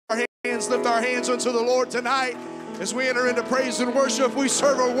hands, lift our hands unto the Lord tonight as we enter into praise and worship. We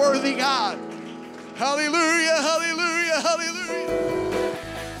serve a worthy God. Hallelujah, hallelujah, hallelujah.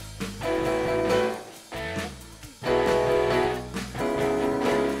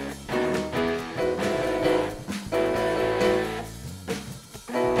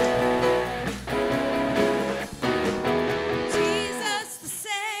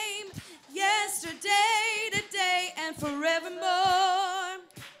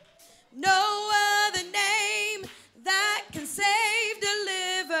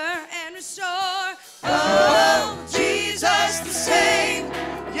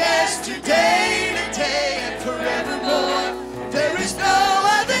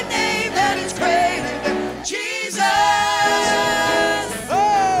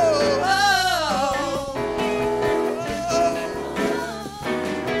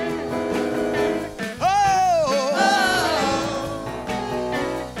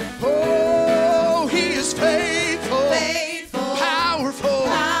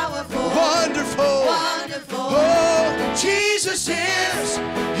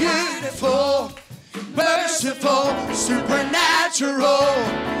 Supernatural.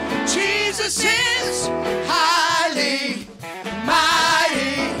 Jesus is highly,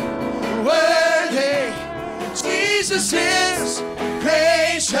 mighty, worthy. Jesus is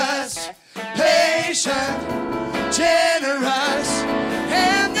gracious, patient, generous,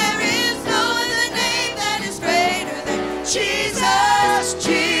 and there is no other name that is greater than Jesus.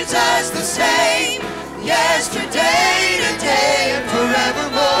 Jesus the same, yesterday, today, and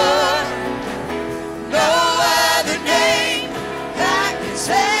forevermore. No other name that can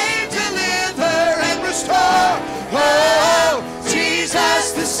save, deliver, and restore. Oh,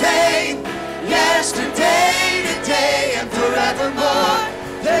 Jesus the same, yesterday, today, and forevermore.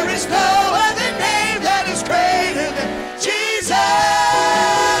 There is no other name that is greater than Jesus.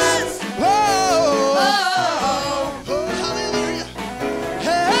 Oh, oh, oh, hallelujah.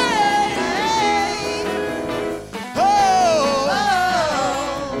 Hey, hey. Oh, oh,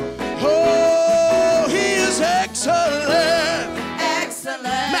 oh, he is excellent,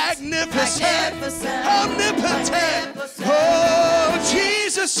 magnificent, omnipotent. Oh,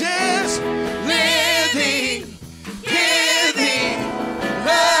 Jesus is living, giving,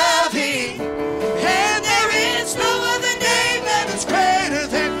 loving, and there is no other name that is greater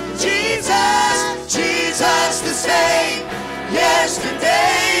than Jesus. Jesus the same,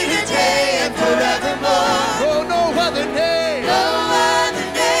 yesterday, today, and forevermore. Oh, no other name,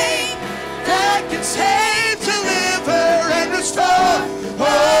 that can save, deliver, and restore.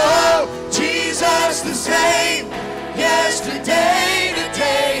 Oh, Jesus the same, yesterday,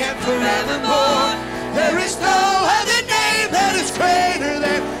 today, and forevermore. There is no other name that is greater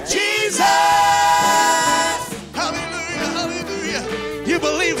than Jesus. Hallelujah, hallelujah. You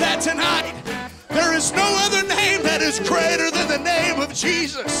believe that tonight? There is no other name that is greater than the name of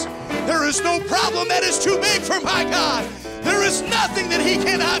Jesus. There is no problem that is too big for my God. There is nothing that he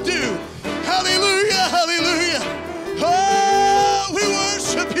cannot do. Hallelujah, hallelujah. Oh, we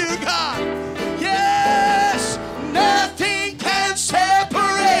worship you, God. Yes, nothing can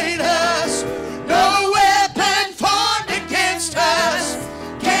separate us. No weapon formed against us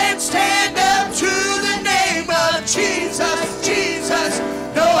can stand up to the name of Jesus. Jesus,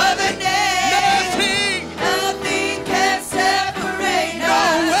 no other name. Nothing can separate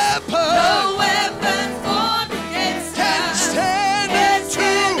us. No weapon formed against us can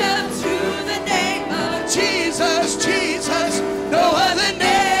stand up to the name of Jesus. Jesus, no other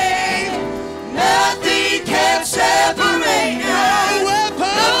name. Nothing can separate us. No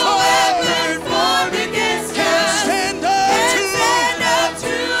weapon formed against us can stand up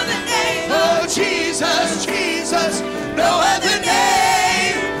to the name of Jesus. Jesus, no other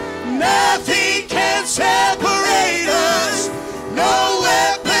name. Nothing can separate us. No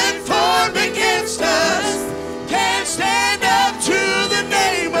weapon formed against us can stand up to the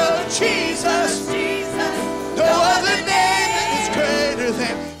name of Jesus. No other name that is greater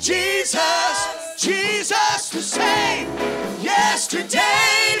than Jesus. Jesus the same,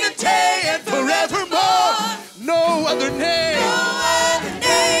 yesterday, today, and forevermore. No other name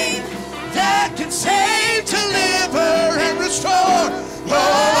that can save, deliver, and restore.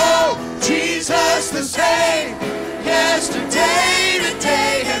 Oh, Jesus the same, yesterday,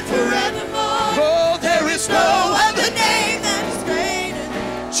 today, and forevermore. Oh, there is no other name that is greater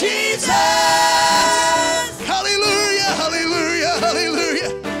than Jesus. Hallelujah, hallelujah,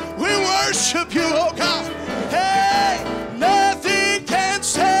 hallelujah. We worship you, oh God. Hey, nothing can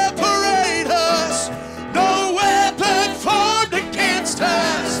separate us. No weapon formed against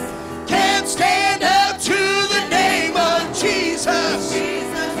us can stand up to the name of Jesus.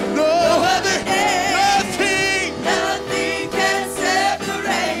 No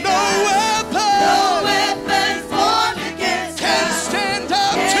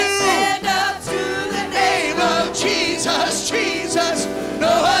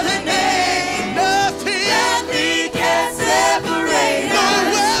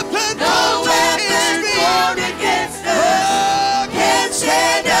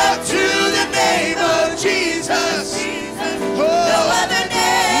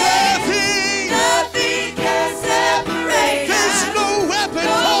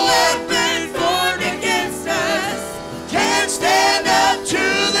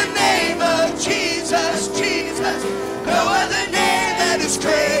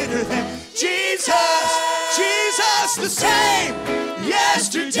Jesus the same,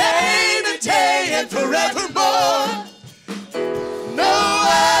 yesterday, today, and forevermore. No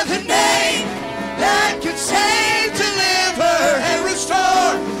other name that can save, deliver, and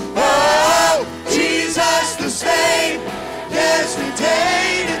restore. Oh, Jesus the same,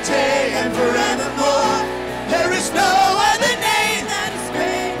 yesterday, today, and forevermore. There is no other name that is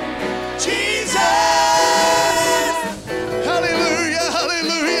great. Jesus. Hallelujah,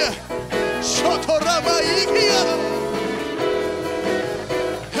 hallelujah.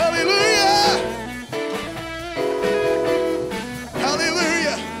 Hallelujah.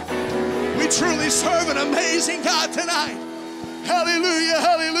 Hallelujah. We truly serve an amazing God tonight. Hallelujah,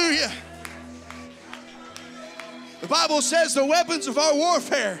 hallelujah. The Bible says the weapons of our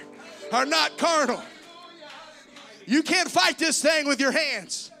warfare are not carnal. You can't fight this thing with your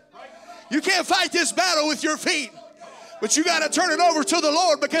hands. You can't fight this battle with your feet. But you got to turn it over to the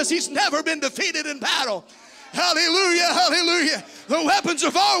Lord because he's never been defeated in battle. Hallelujah, hallelujah. The weapons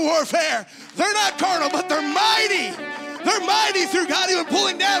of our warfare, they're not carnal, but they're mighty. They're mighty through God, even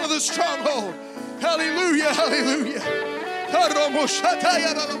pulling down of the stronghold. Hallelujah, hallelujah.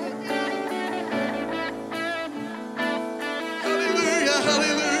 Hallelujah,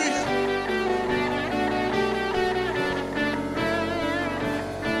 hallelujah.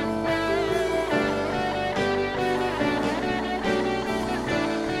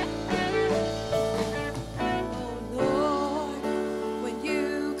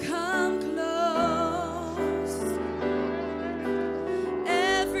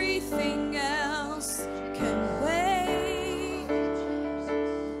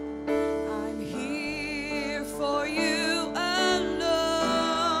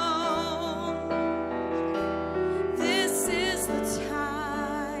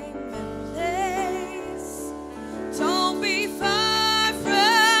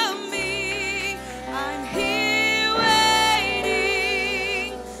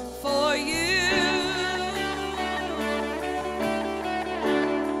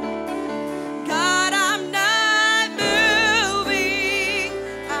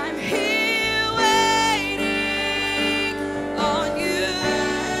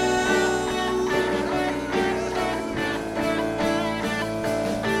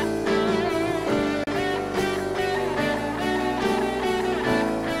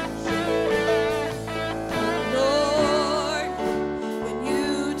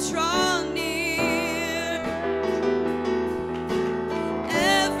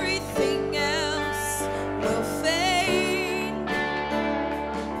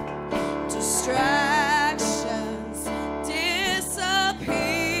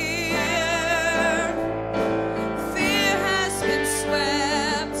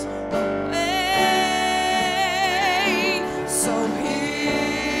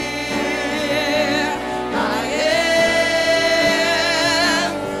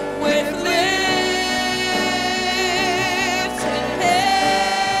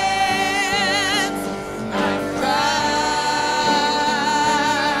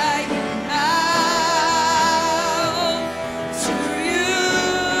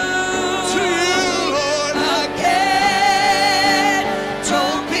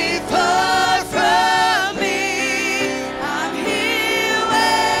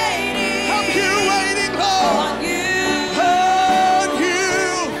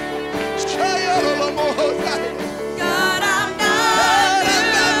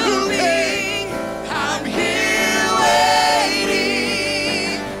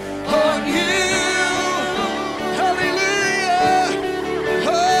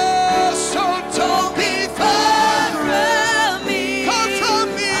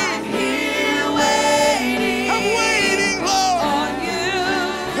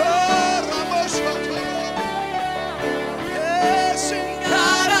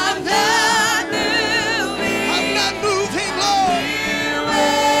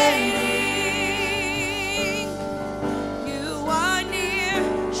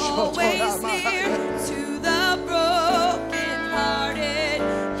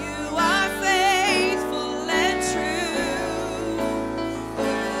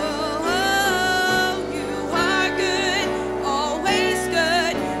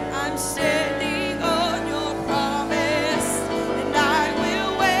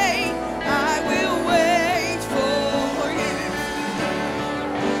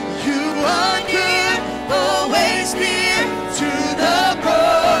 Always near to the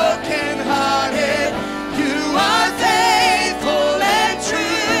brokenhearted.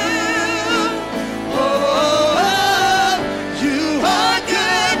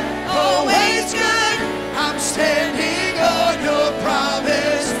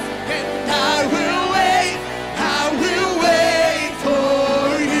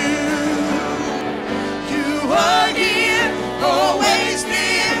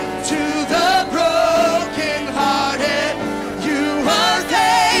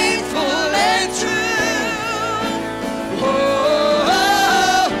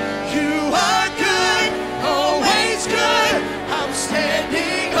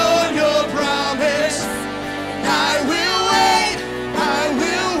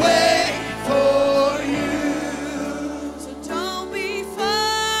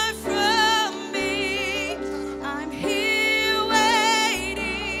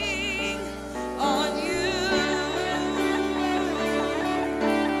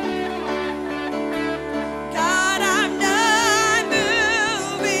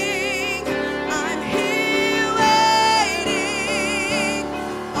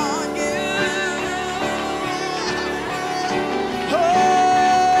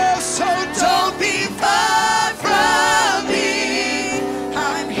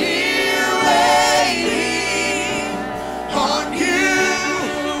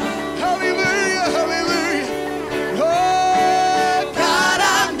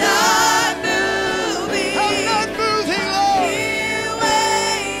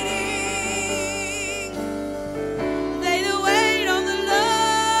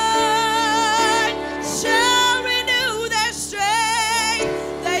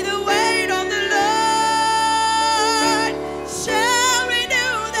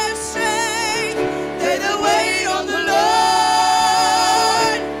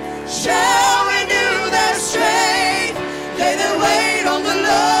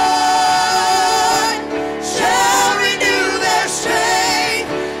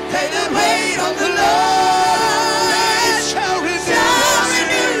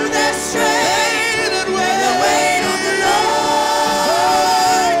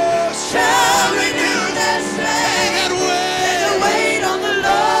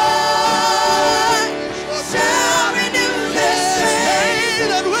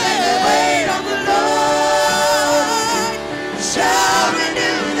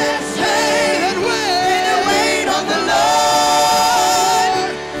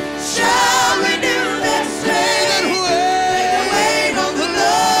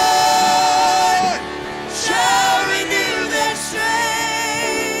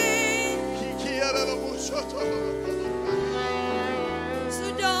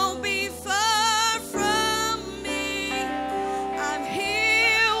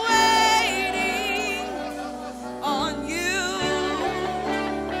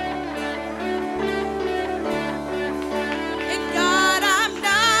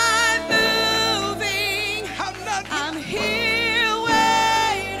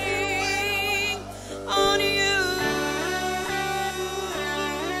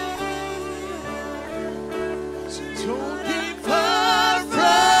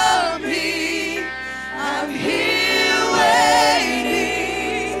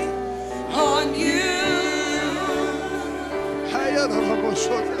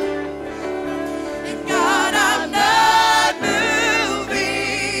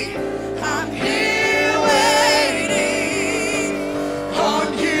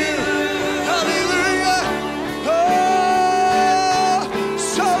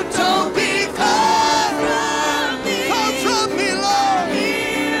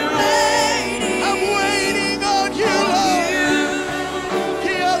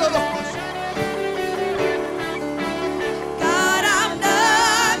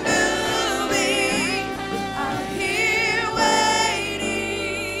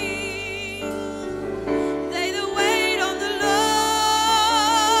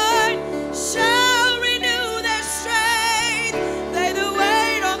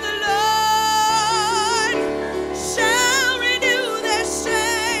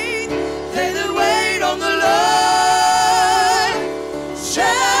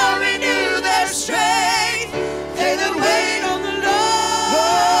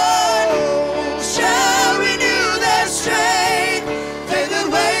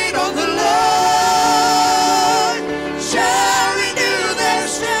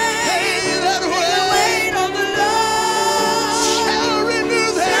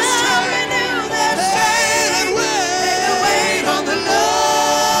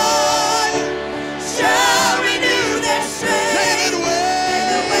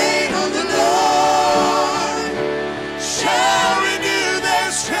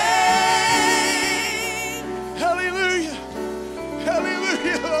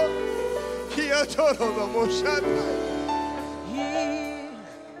 Hallelujah,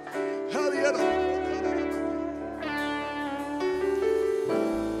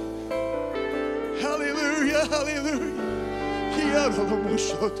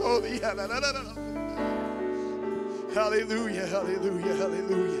 hallelujah. Hallelujah, hallelujah,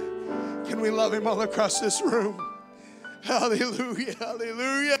 hallelujah. Can we love him all across this room? Hallelujah,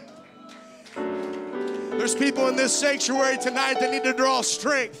 hallelujah. There's people in this sanctuary tonight that need to draw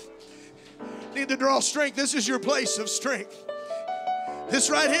strength. Need to draw strength. This is your place of strength. This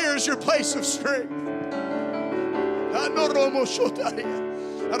right here is your place of strength. I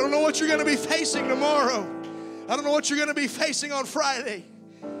don't know what you're going to be facing tomorrow. I don't know what you're going to be facing on Friday.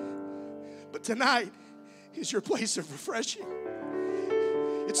 But tonight is your place of refreshing.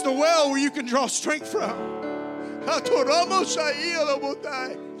 It's the well where you can draw strength from.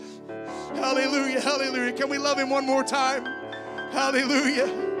 Hallelujah, hallelujah. Can we love him one more time? Hallelujah.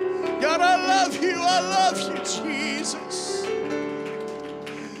 God, I love you. I love you, Jesus.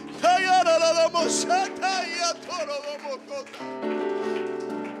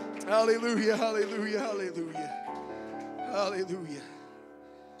 Hallelujah, hallelujah, hallelujah. Hallelujah.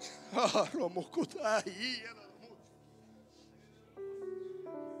 Hallelujah.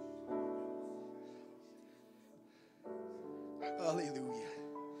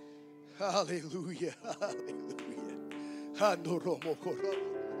 Hallelujah. Hallelujah.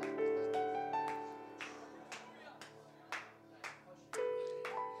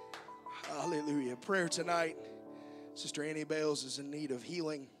 Hallelujah. Prayer tonight. Sister Annie Bales is in need of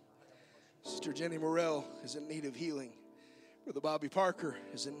healing. Sister Jenny Morrell is in need of healing. Brother Bobby Parker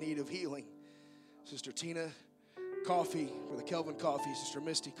is in need of healing. Sister Tina Coffey, Brother Kelvin Coffey, Sister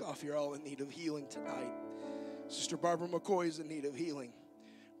Misty Coffey are all in need of healing tonight. Sister Barbara McCoy is in need of healing.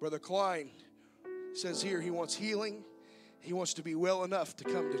 Brother Klein says here he wants healing. He wants to be well enough to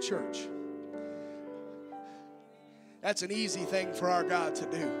come to church. That's an easy thing for our God to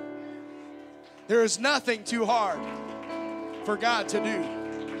do. There is nothing too hard for God to do.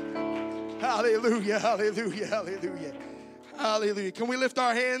 Hallelujah, hallelujah, hallelujah. Hallelujah. Can we lift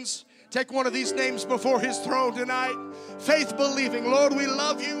our hands? Take one of these names before his throne tonight. Faith believing. Lord, we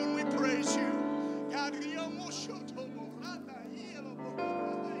love you and we praise you. God,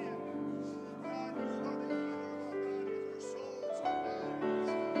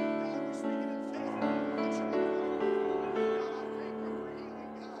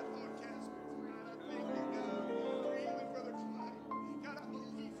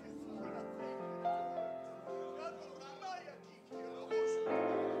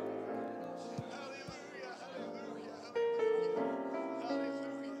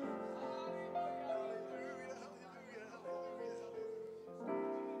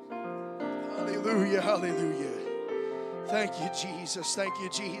 hallelujah, hallelujah. Thank you, Jesus. Thank you,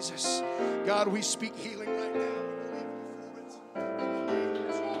 Jesus. God, we speak healing right now.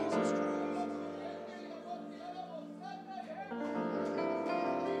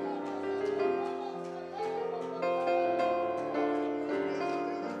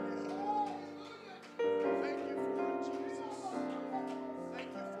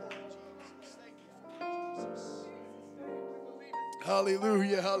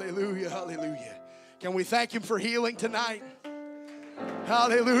 Hallelujah, hallelujah, hallelujah. Can we thank him for healing tonight?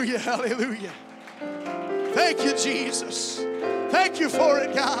 Hallelujah, hallelujah. Thank you, Jesus. Thank you for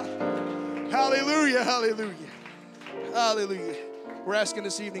it, God. Hallelujah, hallelujah, hallelujah. We're asking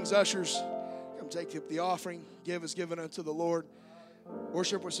this evening's ushers, come take up the offering. Give is given unto the Lord.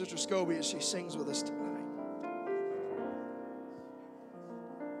 Worship with Sister Scobie as she sings with us tonight.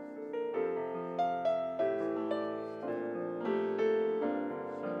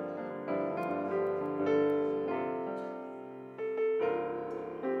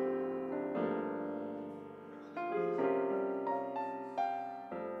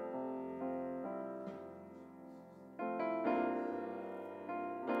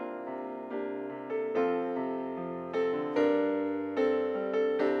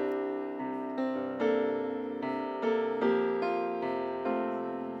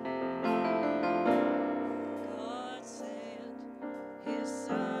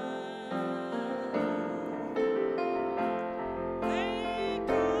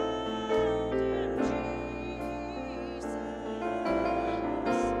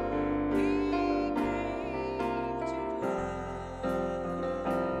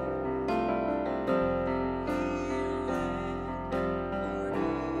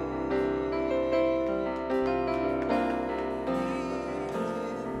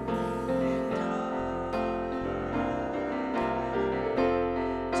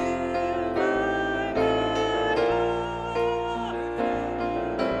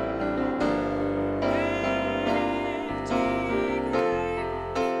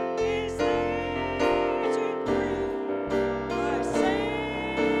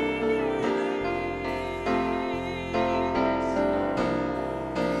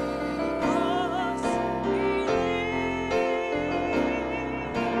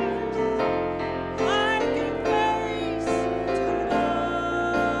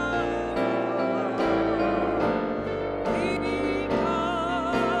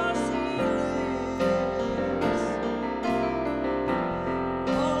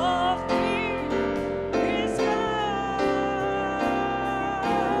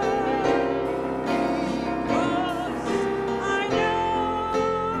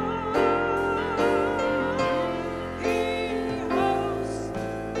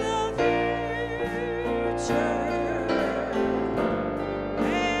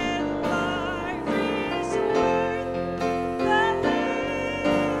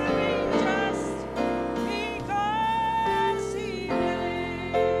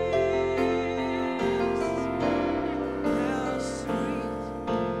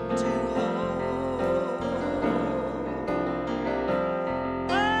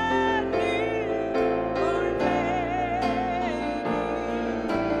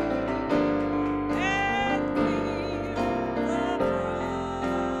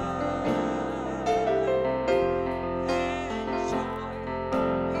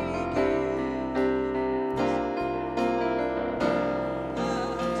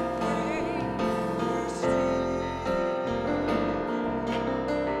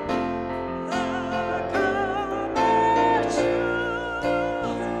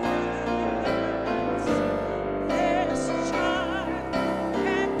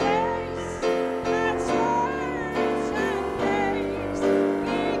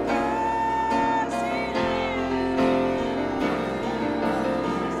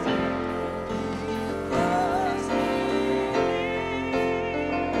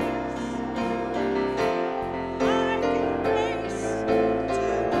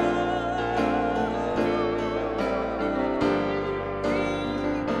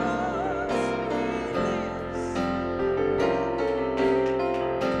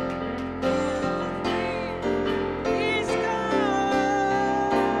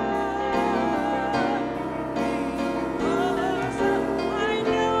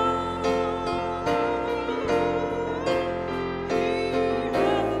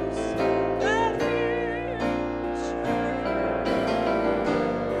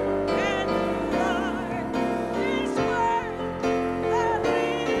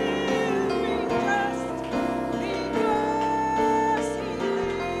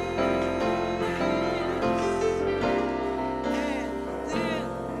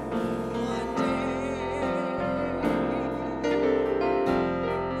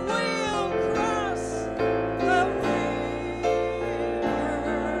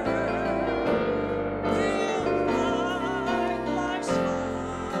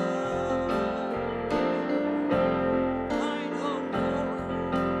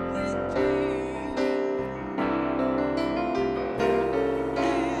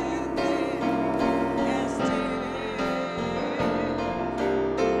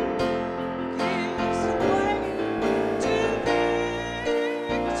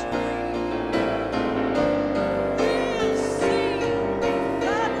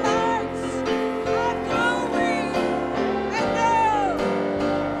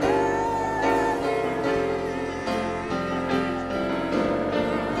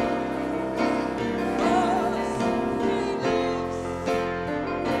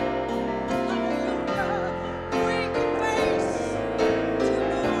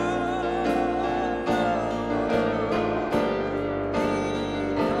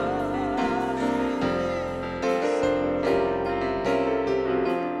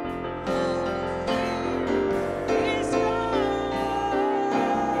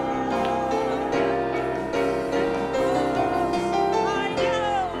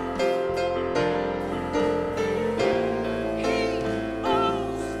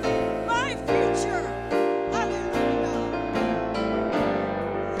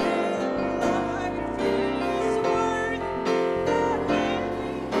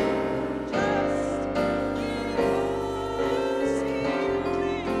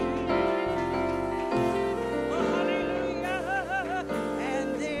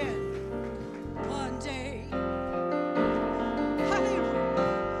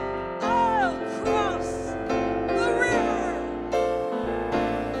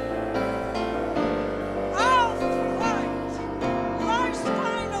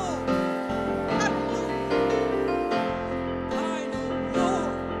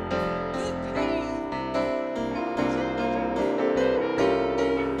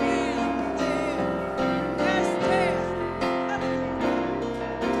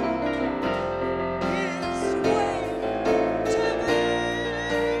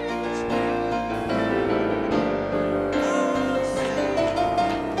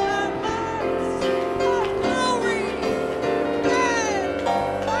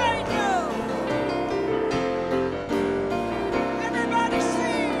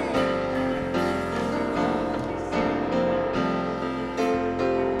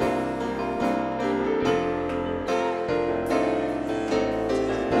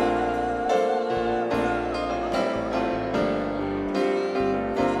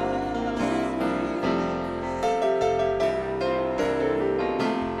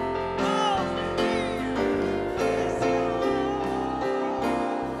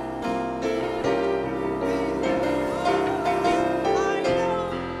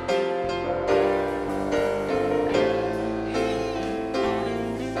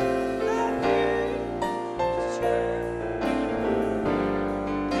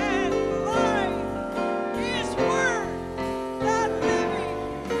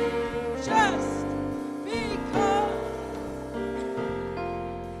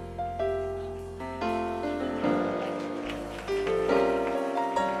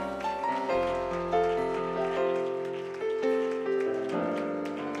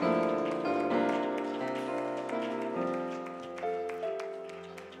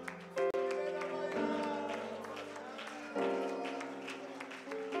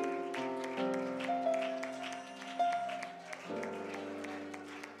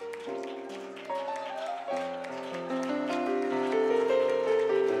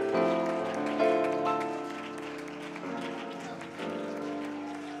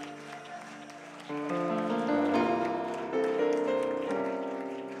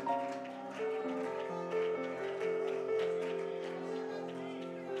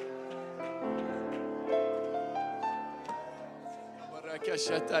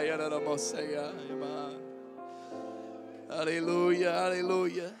 Hallelujah,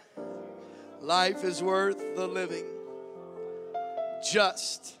 hallelujah. Life is worth the living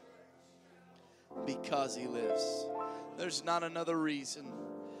just because He lives. There's not another reason.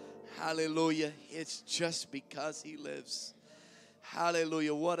 Hallelujah. It's just because He lives.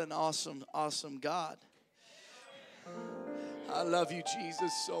 Hallelujah. What an awesome, awesome God. I love you,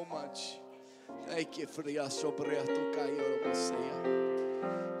 Jesus, so much. Thank you for the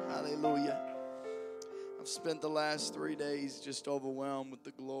hallelujah. I've spent the last 3 days just overwhelmed with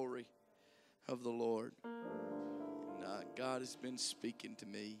the glory of the Lord. And God has been speaking to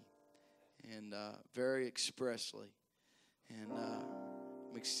me, and very expressly. And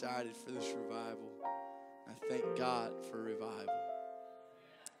I'm excited for this revival. I thank God for revival.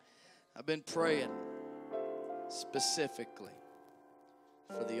 I've been praying specifically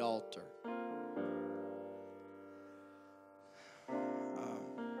for the altar.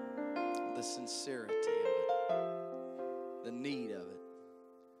 The sincerity of it, the need of it,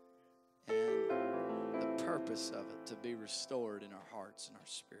 and the purpose of it to be restored in our hearts and our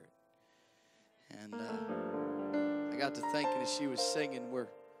spirit. And I got to thinking as she was singing, we're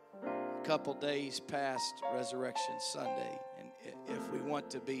a couple days past Resurrection Sunday, and if we want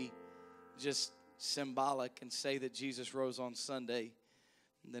to be just symbolic and say that Jesus rose on Sunday,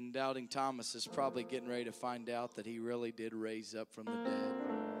 then Doubting Thomas is probably getting ready to find out that He really did raise up from the dead.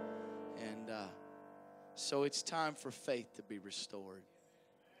 And so it's time for faith to be restored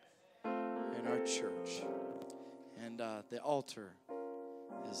in our church. And the altar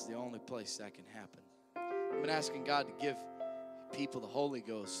is the only place that can happen. I've been asking God to give people the Holy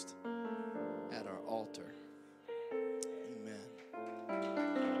Ghost at our altar. Amen.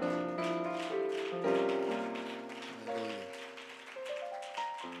 Hallelujah.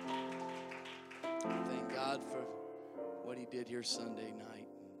 Thank God for what He did here Sunday night.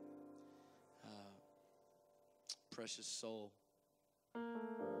 Precious soul.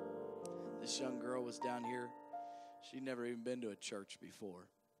 This young girl was down here. She'd never even been to a church before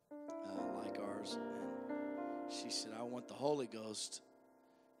like ours. And she said, I want the Holy Ghost.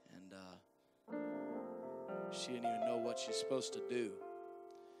 And she didn't even know what she's supposed to do.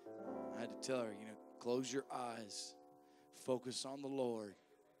 I had to tell her, close your eyes. Focus on the Lord.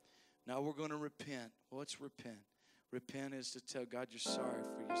 Now we're going to repent. What's repent? Repent is to tell God you're sorry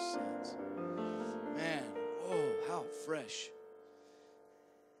for your sins. Man. Oh, how fresh.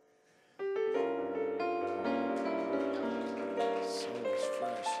 Soul is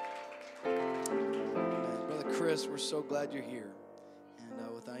fresh. Amen. Brother Crist, we're so glad you're here. And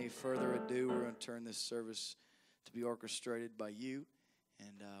without any further ado, we're going to turn this service to be orchestrated by you.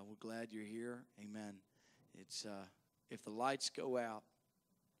 And we're glad you're here. Amen. It's if the lights go out,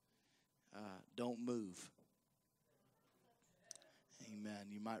 don't move. Amen.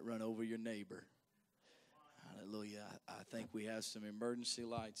 You might run over your neighbor. Hallelujah. I think we have some emergency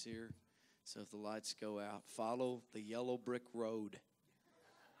lights here. So if the lights go out, follow the yellow brick road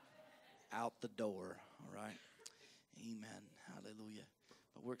out the door. All right. Amen. Hallelujah.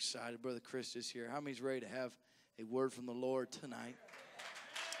 But we're excited. Brother Crist is here. How many's ready to have a word from the Lord tonight?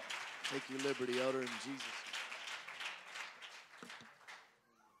 Take your liberty, elder, in Jesus' name.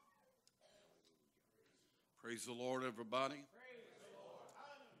 Praise the Lord, everybody.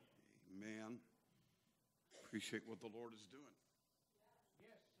 Amen. Appreciate what the Lord is doing.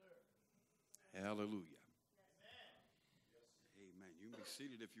 Yes, sir. Hallelujah. Amen. You can be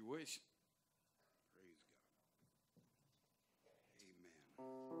seated if you wish. Praise God. Amen.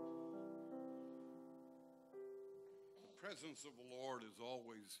 The presence of the Lord is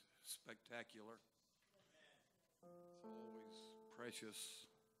always spectacular. It's always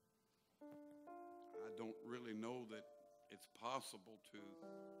precious. I don't really know that it's possible to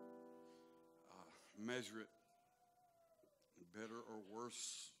measure it better or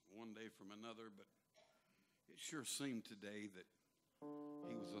worse one day from another, but it sure seemed today that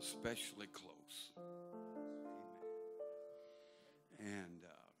He was especially close. Amen. And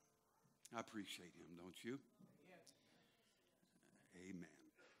I appreciate Him, don't you? Amen.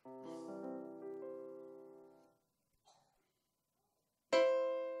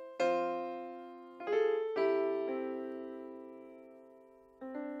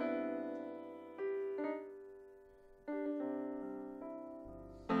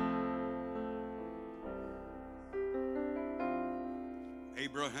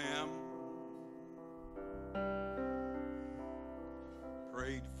 Abraham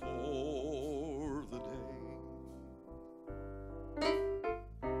prayed for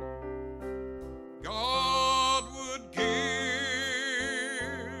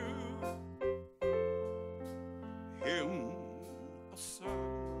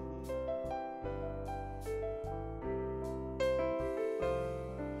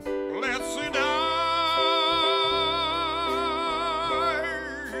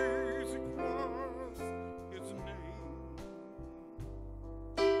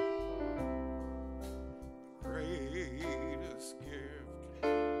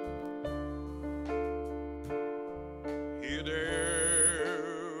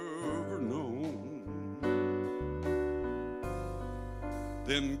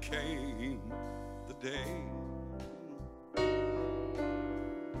Then came the day.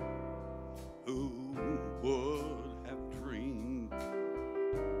 Who would have dreamed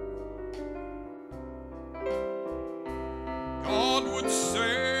God would say,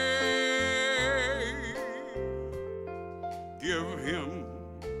 give him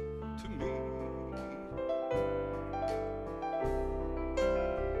to me.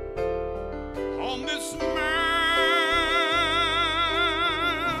 On this mountain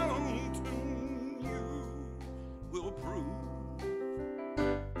you will prove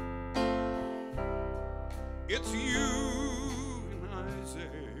it's you and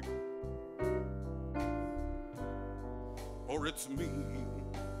Isaac, or it's me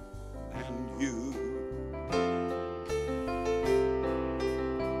and you.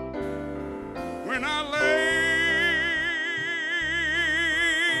 When I lay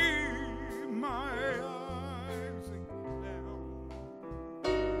my Isaac down,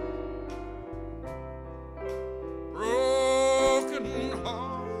 broken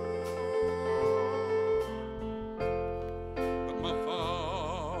heart, but my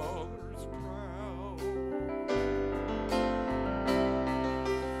Father's proud.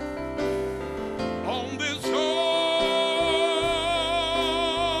 On this altar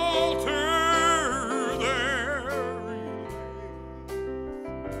there he lay,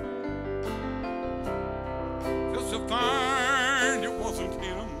 just to find it wasn't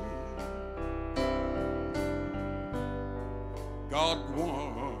him God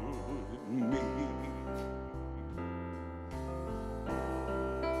wanted me.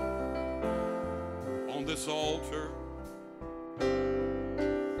 On this altar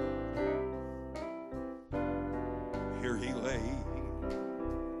here he lay,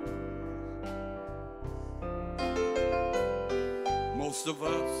 most of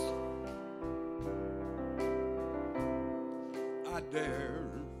us, I dare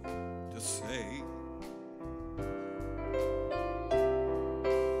to say,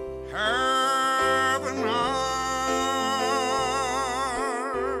 have an Isaac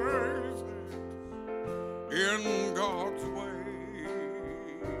in God's way.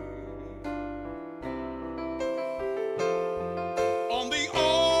 On the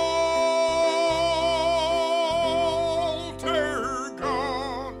altar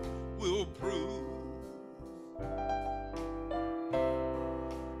God will prove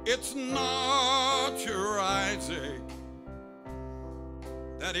it's not your Isaac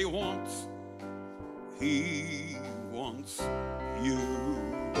that he wants you.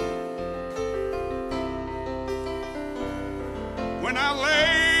 When I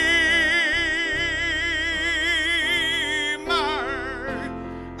lay my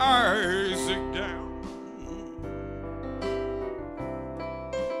Isaac down,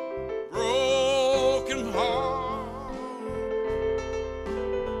 broken heart,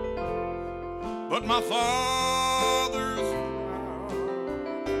 but my Father's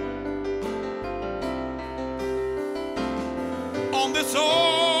on this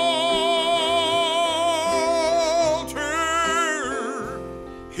altar,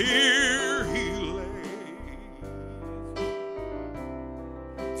 here he lays,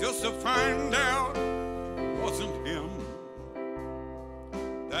 just to find out it wasn't him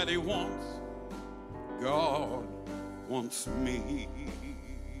that he wants. God wants me.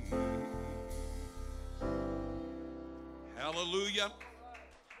 Hallelujah.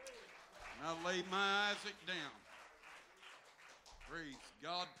 I lay my Isaac down. Praise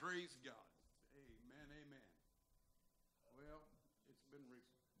God, praise God. Amen, amen. Well, it's been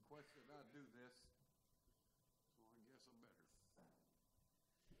requested I do this, so I guess I better.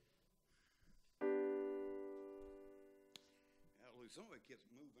 Hallelujah. Somebody keeps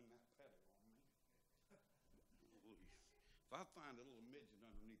moving that pedal on me. Hallelujah. If I find a little midget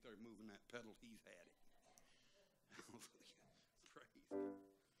underneath there moving that pedal, he's had it. Hallelujah. Praise God.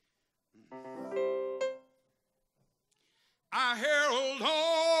 I held on,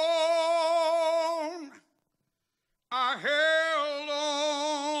 I held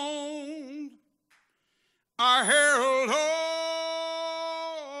on, I held on.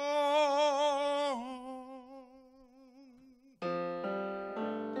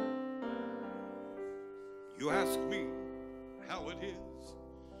 You ask me how it is,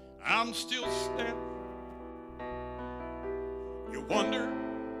 I'm still standing. You wonder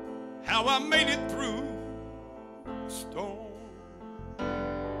how I made it through the storm.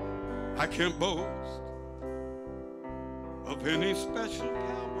 I can't boast of any special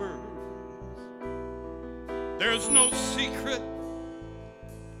powers. There's no secret,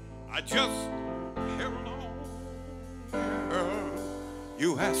 I just held on.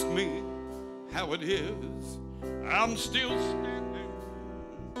 You ask me how it is, I'm still standing.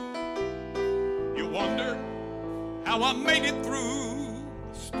 how I made it through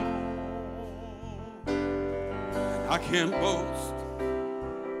the storm. I can't boast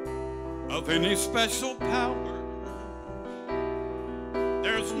of any special power.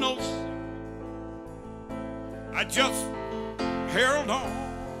 There's no, I just held on,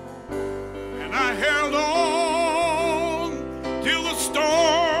 and I held on till the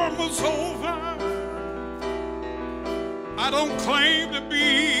storm was over. I don't claim to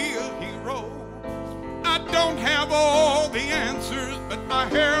be a hero. I don't have all the answers, but I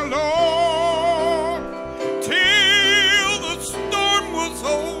held on till the storm was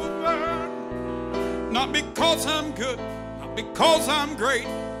over. Not because I'm good, not because I'm great,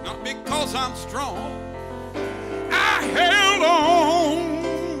 not because I'm strong. I held on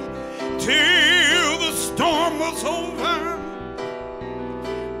till the storm was over.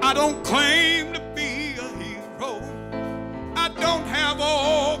 I don't claim to be a hero. I don't have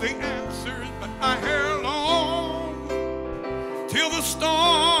all the answers, but I held on till the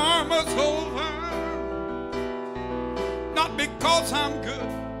storm was over. Not because I'm good,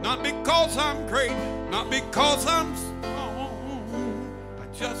 not because I'm great, not because I'm strong. I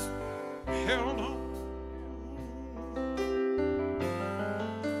just held on.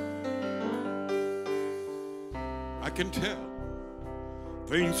 I can tell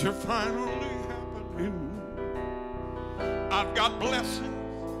things are finally happening. I've got blessings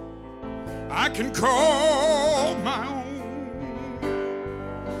I can call my own.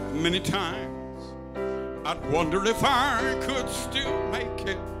 Many times I'd wonder if I could still make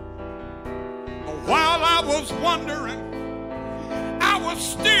it. While I was wondering, I was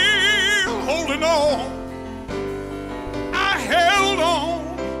still holding on. I held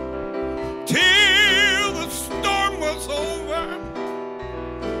on till the storm was over.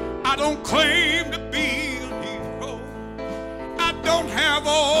 I don't claim to be a hero. I don't have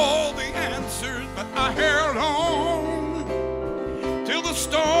all the answers, but I held on till the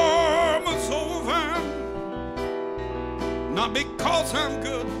storm was over. Not because I'm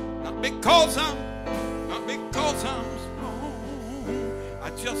good, not because I'm strong. I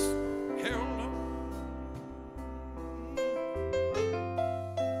just held on.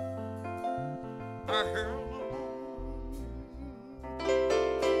 I held on.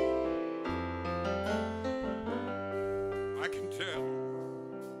 I can tell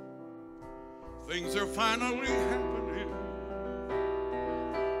things are finally happening.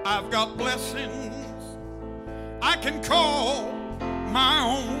 I've got blessings I can call my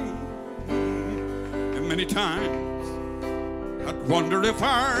own. And many times I'd wonder if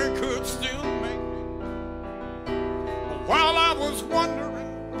I could still make it. But while I was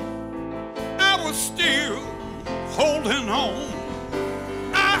wondering, I was still holding on.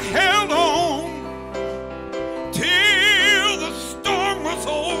 I held on till the storm was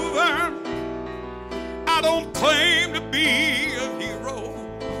over. I don't claim to be a hero.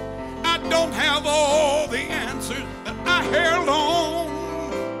 I don't have all the answers, but I held on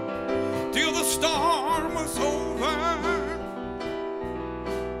till the storm was over.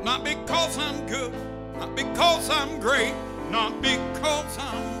 Not because I'm good, not because I'm great, not because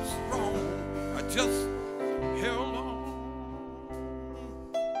I'm strong. I just held on.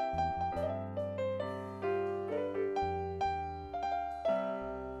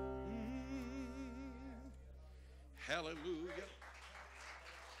 Hallelujah.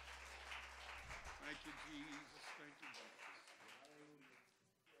 Thank you, Jesus. Thank you, Jesus. Thank you, Lord.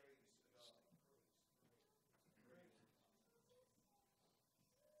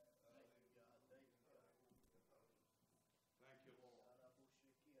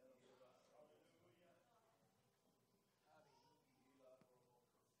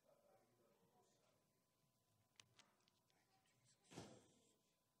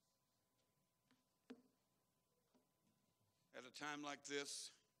 At a time like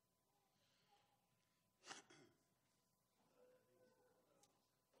this,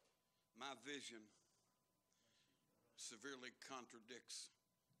 my vision severely contradicts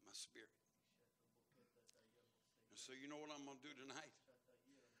my spirit. And so you know what I'm going to do tonight?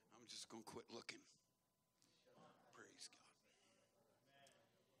 I'm just going to quit looking. Praise God.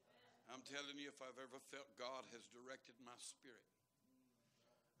 I'm telling you, if I've ever felt God has directed my spirit,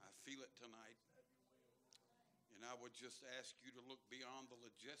 I feel it tonight. And I would just ask you to look beyond the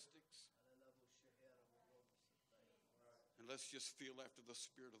logistics. And let's just feel after the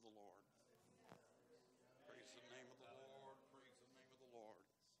Spirit of the Lord. Praise the name of the Lord. Praise the name of the Lord.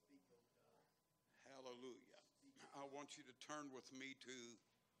 Hallelujah. I want you to turn with me to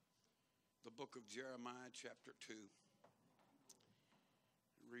the book of Jeremiah chapter 2.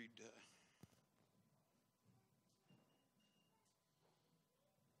 Read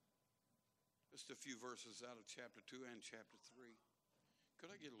Just a few verses out of chapter 2 and chapter 3.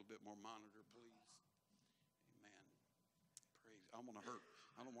 Could I get a little bit more monitor, please? Amen. Praise. I don't want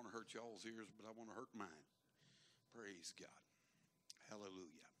to hurt y'all's ears, but I want to hurt mine. Praise God.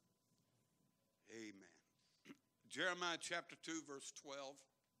 Hallelujah. Amen. Jeremiah chapter 2, verse 12.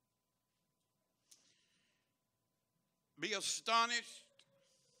 Be astonished,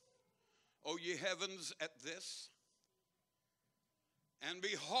 O ye heavens, at this, and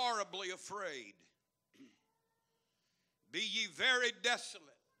be horribly afraid. Be ye very desolate,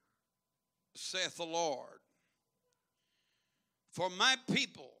 saith the Lord. For my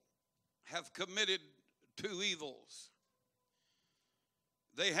people have committed two evils.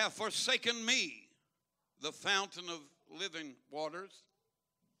 They have forsaken me, the fountain of living waters,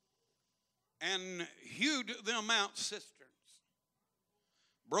 and hewed them out cisterns,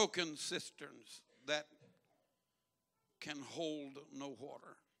 broken cisterns that can hold no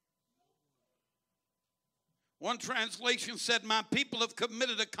water. One translation said, my people have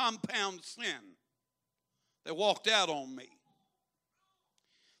committed a compound sin. They walked out on me.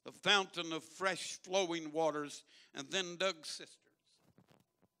 The fountain of fresh flowing waters, and then dug cisterns.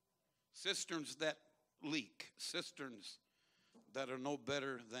 Cisterns that leak. Cisterns that are no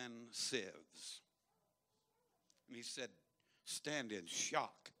better than sieves. And he said, stand in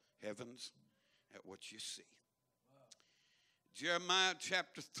shock, heavens, at what you see. Jeremiah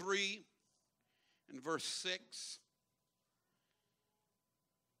chapter 3 and verse 6.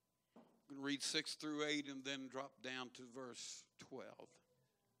 I'm going to read 6 through 8 and then drop down to verse 12.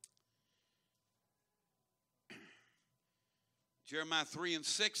 Jeremiah 3 and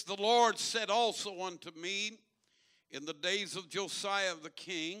 6, the Lord said also unto me in the days of Josiah the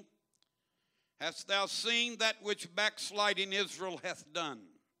king, hast thou seen that which backsliding Israel hath done?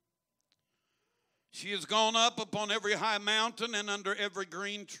 She is gone up upon every high mountain and under every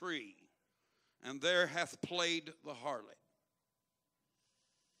green tree, and there hath played the harlot.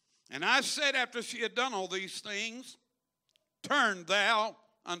 And I said after she had done all these things, turn thou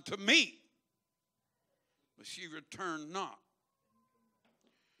unto me. But she returned not.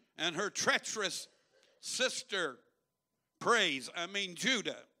 And her treacherous sister,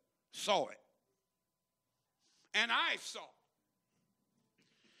 Judah, saw it. And I saw it.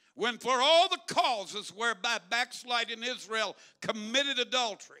 When for all the causes whereby backsliding Israel committed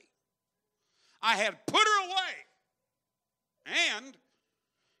adultery, I had put her away and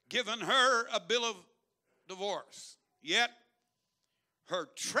given her a bill of divorce. Yet her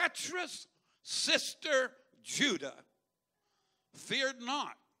treacherous sister Judah feared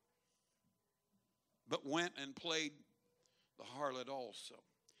not, but went and played the harlot also.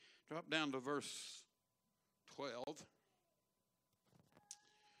 Drop down to verse 12.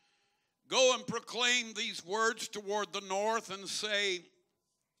 Go and proclaim these words toward the north and say,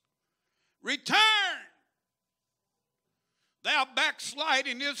 return, thou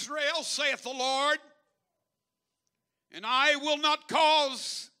backsliding Israel, saith the Lord, and I will not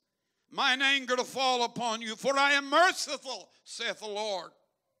cause mine anger to fall upon you, for I am merciful, saith the Lord,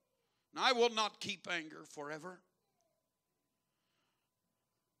 and I will not keep anger forever.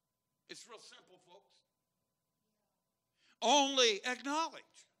 It's real simple, folks. Only acknowledge.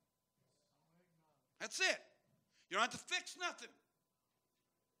 That's it. You don't have to fix nothing.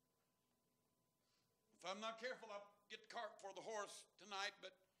 If I'm not careful, I'll get the cart for the horse tonight, but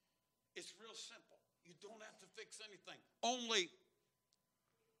it's real simple. You don't have to fix anything. Only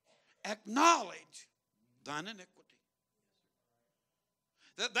acknowledge thine iniquity,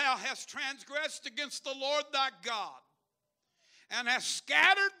 that thou hast transgressed against the Lord thy God, and hast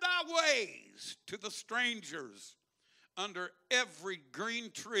scattered thy ways to the strangers under every green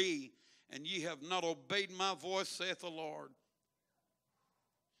tree, and ye have not obeyed my voice, saith the Lord.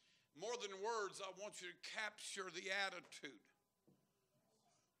 More than words, I want you to capture the attitude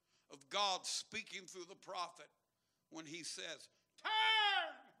of God speaking through the prophet when he says,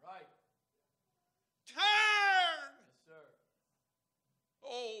 turn! Right. Turn! Yes, sir.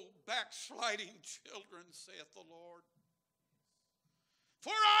 Oh, backsliding children, saith the Lord.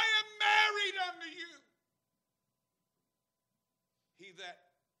 For I am married unto you. He that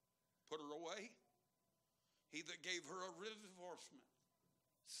put her away, he that gave her a writ of divorcement,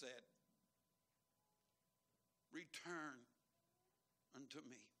 said, return unto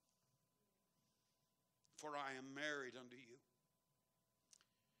me, for I am married unto you.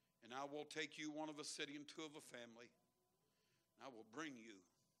 And I will take you, one of a city and two of a family, and I will bring you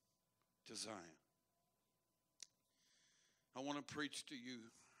to Zion. I want to preach to you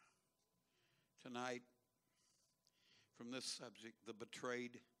tonight from this subject, the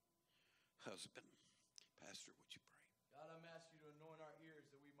betrayed husband. Pastor, would you pray? God, I'm asking you to anoint our ears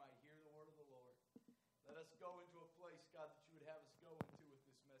that we might hear the word of the Lord. us go into a place, God, that you would have us go into with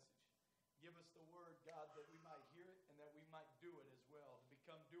this message. Give us the word, God, that we might hear it and that we might do it as well. To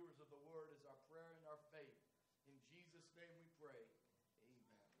become doers of the word is our prayer and our faith. In Jesus' name we pray.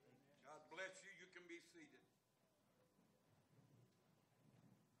 Amen. God bless you. You can be seated.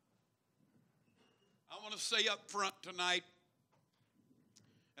 I want to say up front tonight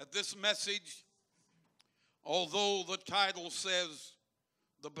that this message, although the title says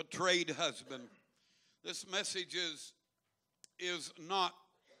The Betrayed Husband, this message is not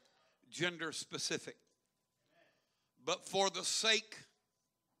gender specific. But for the sake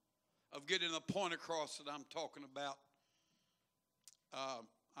of getting the point across that I'm talking about,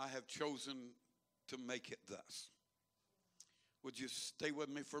 I have chosen to make it thus. Would you stay with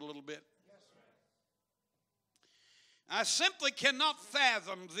me for a little bit? Yes, sir. I simply cannot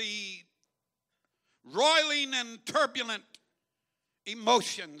fathom the roiling and turbulent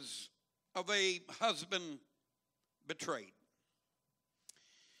emotions of a husband betrayed.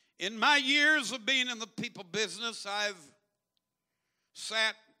 In my years of being in the people business, I've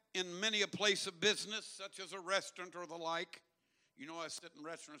sat in many a place of business, such as a restaurant or the like. You know, I sit in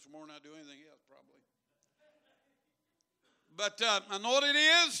restaurants more than I do anything else, probably. But I know what it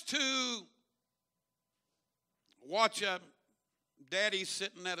is to watch a daddy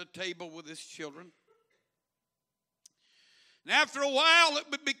sitting at a table with his children. And after a while, it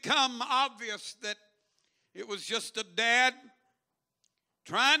would become obvious that it was just a dad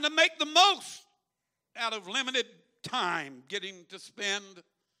trying to make the most out of limited time getting to spend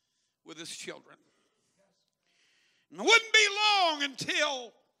with his children. And it wouldn't be long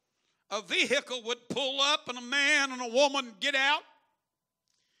until a vehicle would pull up and a man and a woman get out.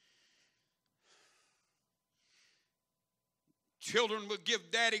 Children would give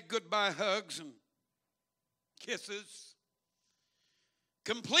daddy goodbye hugs and kisses,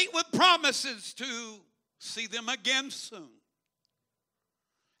 complete with promises to see them again soon.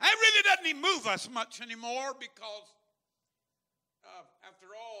 That really doesn't even move us much anymore because, after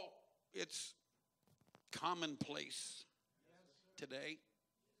all, it's commonplace today.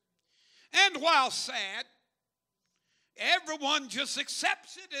 And while sad, everyone just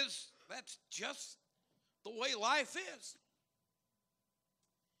accepts it as that's just the way life is.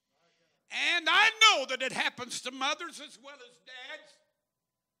 And I know that it happens to mothers as well as dads.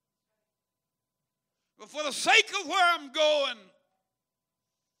 But for the sake of where I'm going,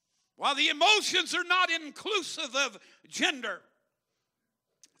 while the emotions are not inclusive of gender,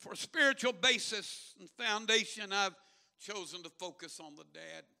 for spiritual basis and foundation, I've chosen to focus on the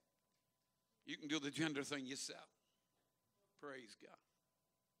dad. You can do the gender thing yourself. Praise God.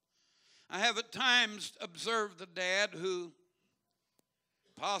 I have at times observed the dad who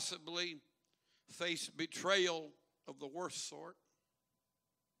possibly faced betrayal of the worst sort.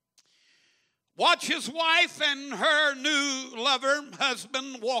 Watch his wife and her new lover,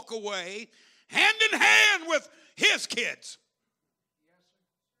 husband, walk away, hand in hand with his kids.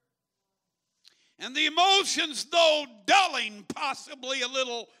 And the emotions, though dulling possibly a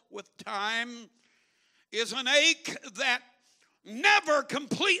little with time, is an ache that never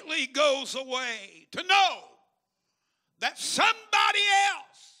completely goes away. To know that somebody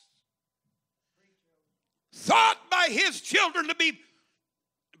else thought by his children to be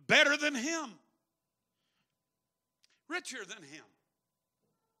better than him, richer than him,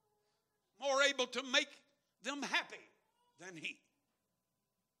 more able to make them happy than he.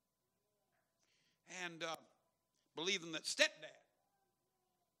 And believing that stepdad,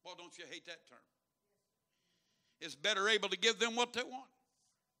 well, don't you hate that term, is better able to give them what they want.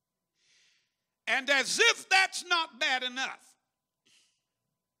 And as if that's not bad enough,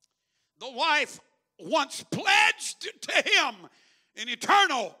 the wife once pledged to him in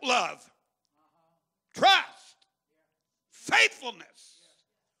eternal love, trust, faithfulness,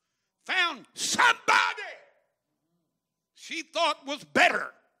 found somebody she thought was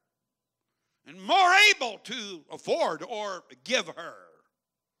better and more able to afford or give her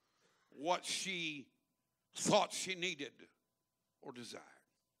what she thought she needed or desired.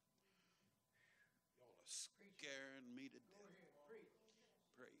 Y'all are scaring me to death.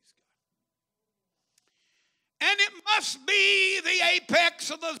 Praise God. And it must be the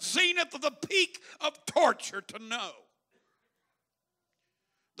apex of the zenith of the peak of torture to know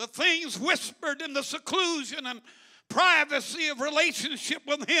the things whispered in the seclusion and privacy of relationship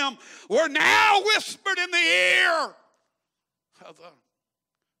with him were now whispered in the ear of the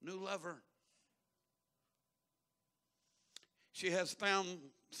new lover. She has found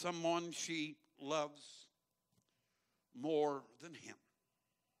someone she loves more than him.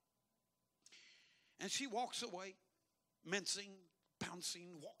 And she walks away, mincing, bouncing,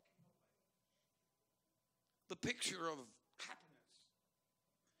 walking. the picture of happiness,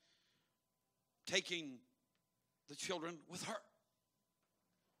 taking the children with her.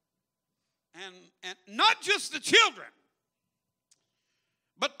 And not just the children,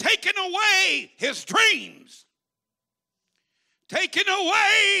 but taking away his dreams, taking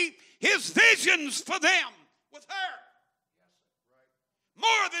away his visions for them with her.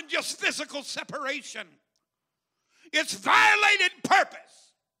 More than just physical separation. It's violated purpose.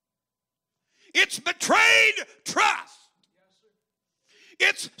 It's betrayed trust.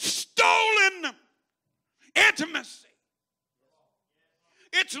 It's stolen intimacy.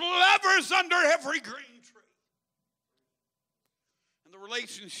 It's lovers under every green tree. And the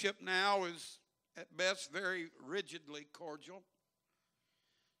relationship now is at best very rigidly cordial.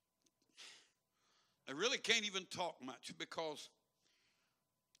 I really can't even talk much because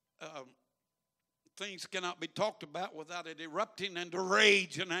things cannot be talked about without it erupting into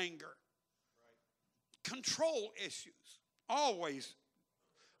rage and anger. Right. Control issues, always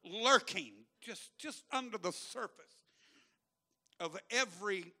lurking just under the surface of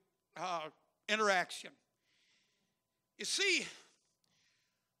every interaction. You see,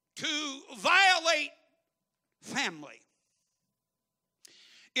 to violate family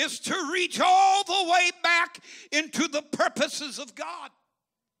is to reach all the way back into the purposes of God.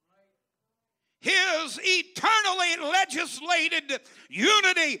 His eternally legislated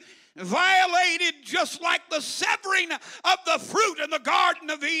unity violated, just like the severing of the fruit in the Garden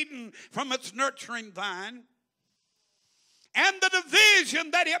of Eden from its nurturing vine, and the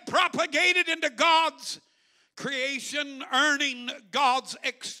division that it propagated into God's creation, earning God's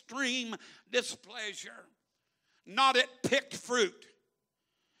extreme displeasure. Not at picked fruit,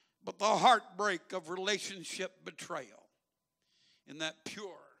 but the heartbreak of relationship betrayal in that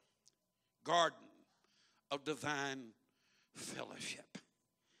pure garden of divine fellowship.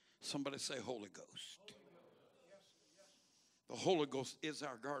 Somebody say Holy Ghost. The Holy Ghost is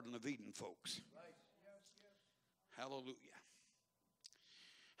our Garden of Eden, folks. Hallelujah.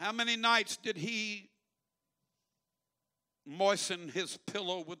 How many nights did he moisten his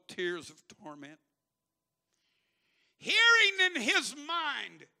pillow with tears of torment? Hearing in his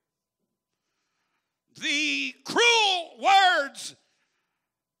mind the cruel words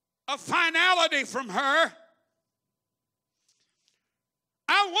of finality from her,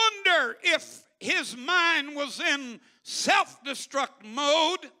 I wonder if his mind was in self-destruct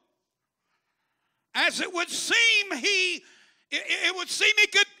mode, as it would seem he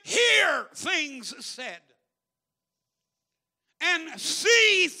could hear things said and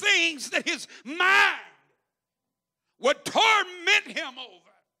see things that his mind would torment him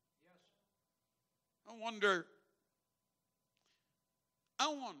over. I wonder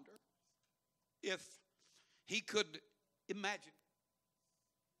if he could imagine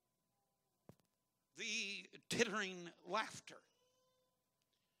the tittering laughter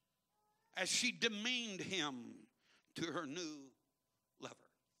as she demeaned him to her new lover.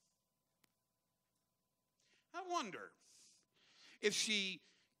 I wonder if she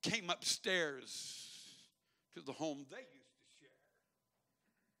came upstairs to the home they used to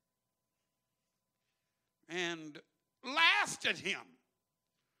share and laughed at him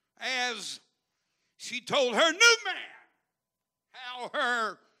as she told her new man how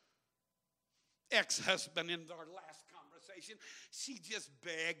her ex-husband, in our last conversation, she just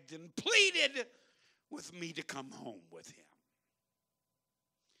begged and pleaded with me to come home with him.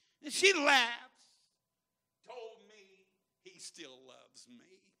 And she laughed, told me he still loves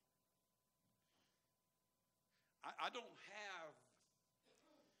me. I don't have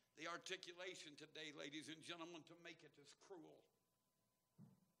the articulation today, ladies and gentlemen, to make it as cruel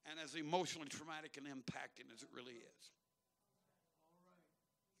and as emotionally traumatic and impacting as it really is.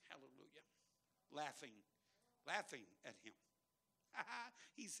 Hallelujah. Laughing at him.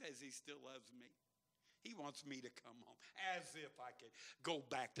 He says he still loves me. He wants me to come home, as if I could go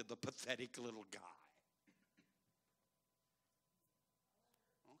back to the pathetic little guy.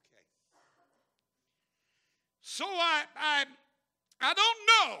 Okay. So I don't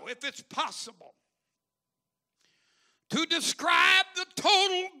know if it's possible to describe the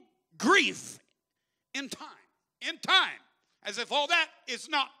total grief in time, as if all that is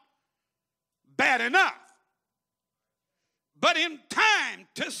not bad enough. But in time,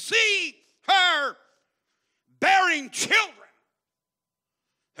 to see her bearing children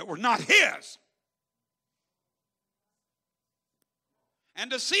that were not his,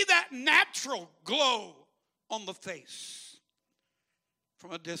 and to see that natural glow on the face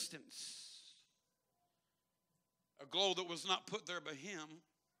from a distance, a glow that was not put there by him,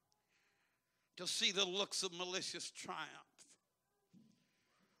 to see the looks of malicious triumph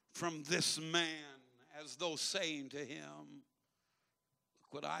from this man as though saying to him,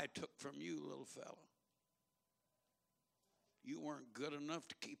 look what I took from you, little fella. You weren't good enough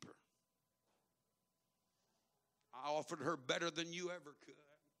to keep her. I offered her better than you ever could.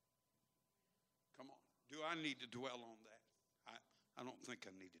 Come on. Do I need to dwell on that? I don't think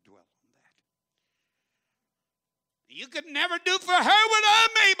I need to dwell on that. You could never do for her what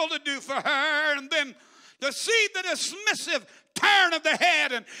I'm able to do for her. And then to see the dismissive turn of the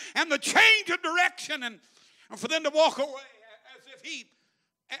head and the change of direction, and for them to walk away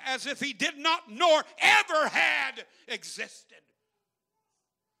as if he did not nor ever had existed.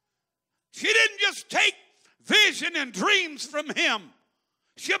 She didn't just take vision and dreams from him.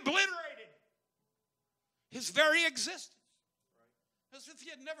 She obliterated his very existence. As if he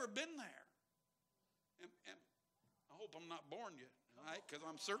had never been there. And I hope I'm not boring you tonight, because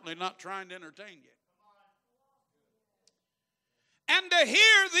I'm certainly not trying to entertain you. And to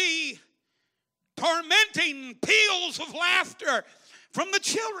hear the tormenting peals of laughter from the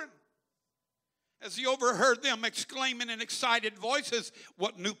children as he overheard them exclaiming in excited voices,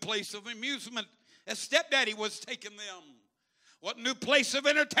 what new place of amusement as stepdaddy was taking them. What new place of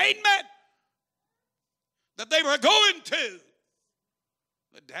entertainment that they were going to.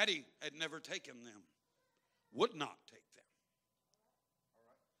 But daddy had never taken them, would not take them.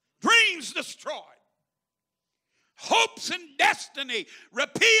 Dreams destroyed. Hopes and destiny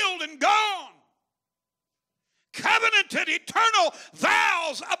repealed and gone. Covenanted eternal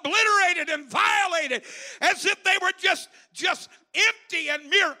vows obliterated and violated as if they were just empty and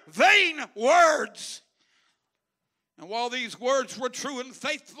mere vain words. And while these words were true and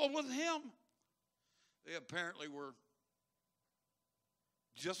faithful with him, they apparently were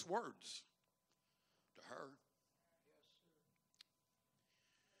just words to her.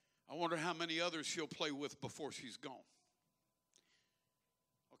 I wonder how many others she'll play with before she's gone.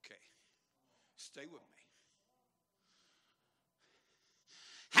 Okay, stay with me.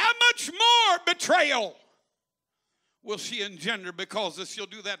 How much more betrayal will she engender? Because if she'll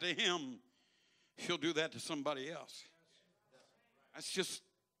do that to him, she'll do that to somebody else. That's just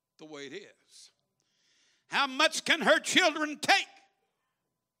the way it is. How much can her children take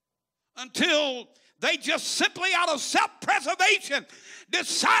until they just simply out of self-preservation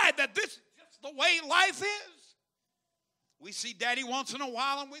decide that this is just the way life is? We see daddy once in a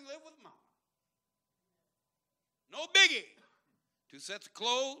while and we live with mama. No biggie. 2 sets of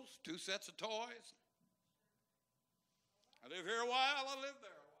clothes, 2 sets of toys. I live here a while, I live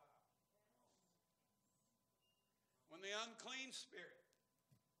there a while. When the unclean spirit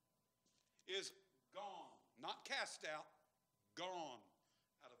is gone, not cast out, gone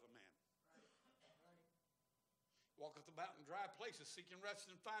out of a man. Walketh about in dry places, seeking rest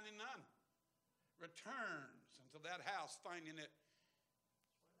and finding none. Returns into that house, finding it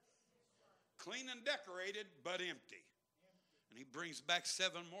clean and decorated, but empty. And he brings back 7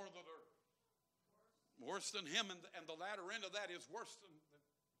 more that are worse than him, and the latter end of that is worse than you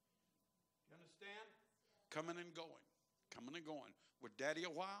understand? Coming and going. Coming and going. With daddy a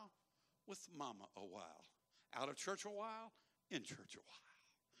while, with mama a while. Out of church a while, in church a while.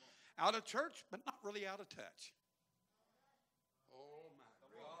 Out of church, but not really out of touch. Oh my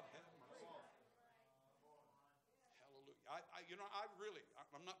God, have mercy. Hallelujah.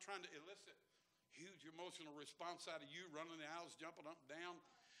 I'm not trying to elicit huge emotional response out of you running the aisles, jumping up and down.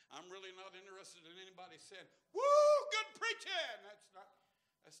 I'm really not interested in anybody saying, woo, good preaching.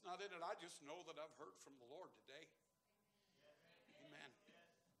 That's not in it. I just know that I've heard from the Lord today. Amen.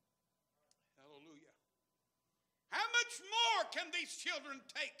 Hallelujah. How much more can these children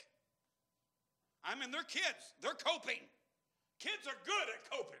take? I mean, they're kids. They're coping. Kids are good at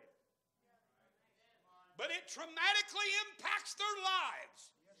coping. But it traumatically impacts their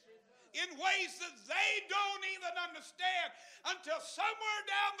lives in ways that they don't even understand until somewhere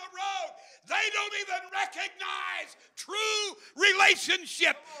down the road they don't even recognize true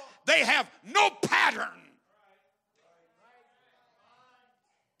relationship. They have no pattern.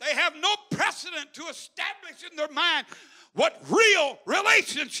 They have no precedent to establish in their mind what real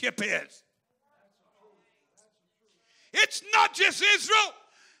relationship is. It's not just Israel,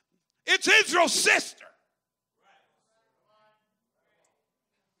 it's Israel's sister.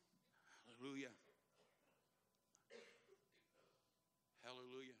 Hallelujah.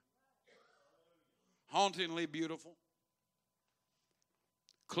 Hallelujah. Hauntingly beautiful.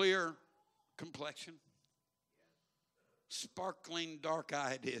 Clear complexion. Sparkling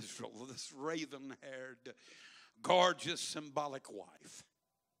dark-eyed Israel, this raven-haired, gorgeous, symbolic wife,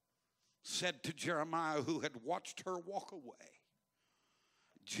 said to Jeremiah, who had watched her walk away,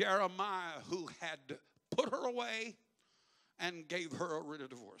 Jeremiah, who had put her away and gave her a writ of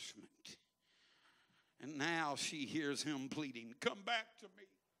divorcement. And now she hears him pleading, come back to me.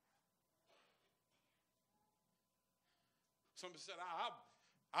 Somebody said,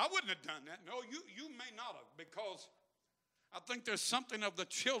 I wouldn't have done that. No, you may not have, because I think there's something of the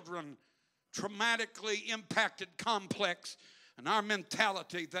children traumatically impacted complex and our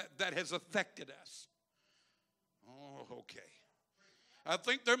mentality that has affected us. Oh, okay. I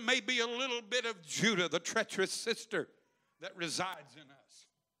think there may be a little bit of Judah, the treacherous sister, that resides in us.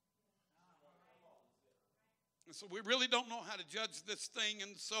 And so we really don't know how to judge this thing.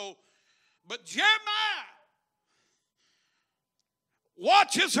 And so, but Jeremiah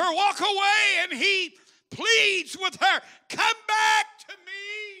watches her walk away, and he pleads with her, come back to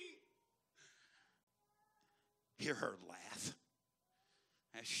me. Hear her laugh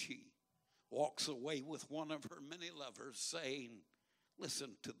as she walks away with one of her many lovers, saying,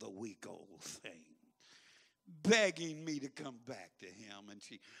 listen to the weak old thing, begging me to come back to him. And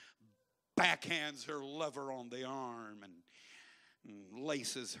she backhands her lover on the arm and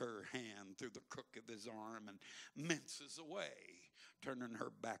laces her hand through the crook of his arm and minces away, turning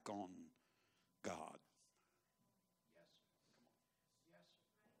her back on God.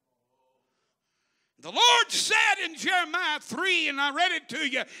 The Lord said in Jeremiah 3, and I read it to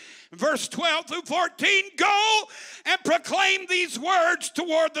you, verse 12 through 14, go and proclaim these words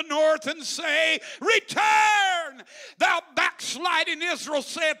toward the north and say, return, thou backsliding Israel,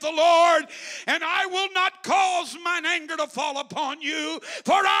 saith the Lord, and I will not cause mine anger to fall upon you,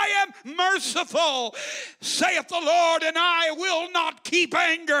 for I am merciful, saith the Lord, and I will not keep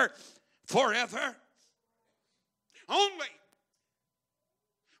anger forever. Only.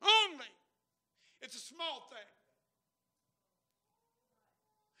 It's a small thing.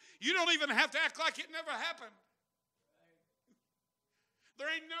 You don't even have to act like it never happened. There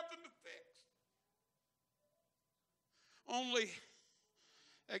ain't nothing to fix. Only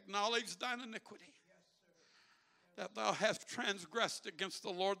acknowledge thine iniquity, that thou hast transgressed against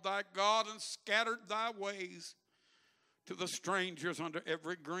the Lord thy God, and scattered thy ways to the strangers under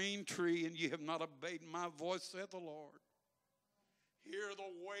every green tree, and ye have not obeyed my voice, saith the Lord. Hear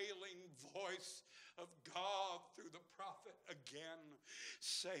the wailing voice of God through the prophet again,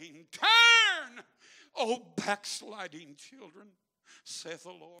 saying, turn, O backsliding children, saith the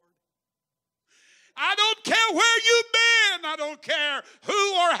Lord. I don't care where you've been. I don't care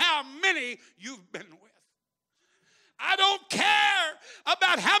who or how many you've been with. I don't care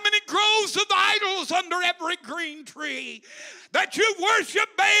about how many groves of idols under every green tree that you worship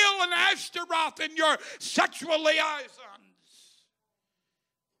Baal and Ashtaroth in your sexual liaisons.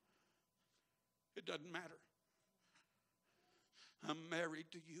 It doesn't matter. I'm married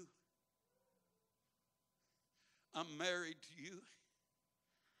to you. I'm married to you.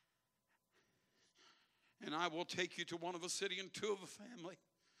 And I will take you to one of a city and two of a family.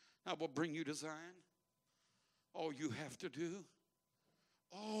 I will bring you to Zion. All you have to do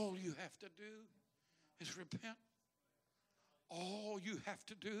is repent. All you have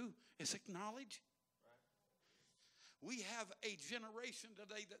to do is acknowledge. We have a generation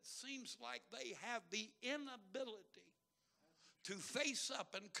today that seems like they have the inability to face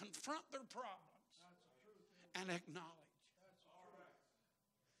up and confront their problems and acknowledge.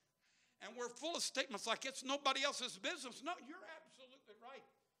 And we're full of statements like it's nobody else's business. No, you're absolutely right.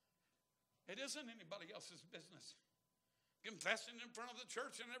 It isn't anybody else's business. Confessing in front of the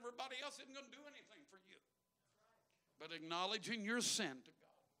church and everybody else isn't going to do anything for you. But acknowledging your sin to God.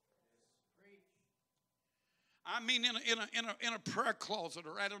 I mean in a prayer closet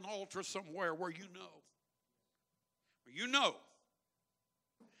or at an altar somewhere where you know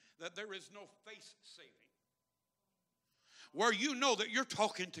that there is no face saving. Where you know that you're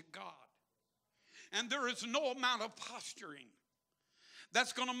talking to God. And there is no amount of posturing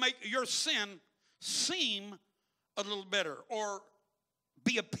that's going to make your sin seem a little better or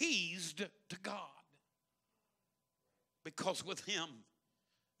be appeased to God. Because with him,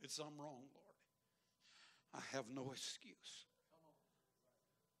 it's I'm wrong, Lord. I have no excuse.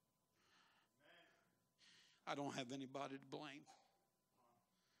 I don't have anybody to blame.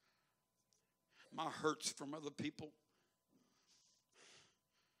 My hurts from other people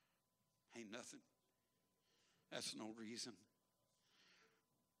ain't nothing. That's no reason.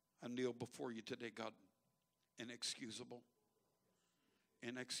 I kneel before you today, God, inexcusable.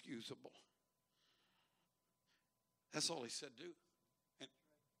 Inexcusable. That's all he said, do. And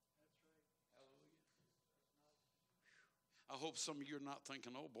I hope some of you are not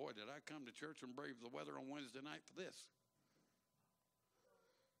thinking, oh boy, did I come to church and brave the weather on Wednesday night for this?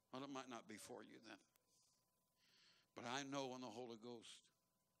 Well, it might not be for you then. But I know in the Holy Ghost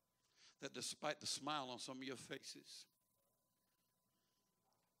that despite the smile on some of your faces,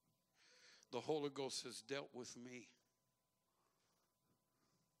 the Holy Ghost has dealt with me.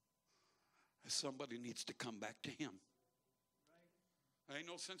 Somebody needs to come back to him. There ain't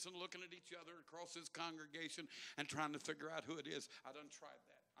no sense in looking at each other across this congregation and trying to figure out who it is. I done tried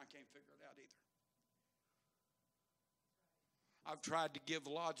that. I can't figure it out either. I've tried to give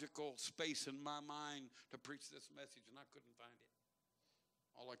logical space in my mind to preach this message, and I couldn't find it.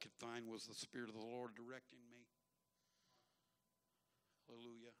 All I could find was the Spirit of the Lord directing me.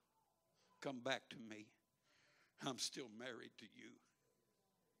 Hallelujah. Come back to me. I'm still married to you.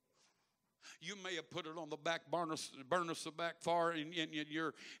 You may have put it on the back burner so back far in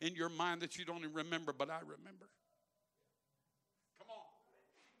your mind that you don't even remember, but I remember. Come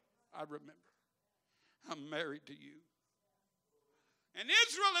on. I remember. I'm married to you. And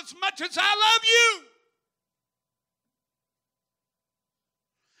Israel, as much as I love you,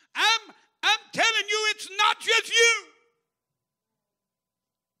 I'm telling you, it's not just you.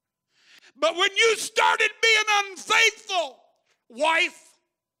 But when you started being unfaithful, wife,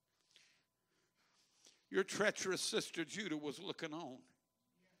 your treacherous sister Judah was looking on.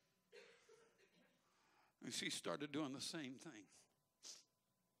 And she started doing the same thing.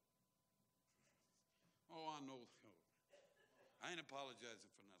 Oh, I know. I ain't apologizing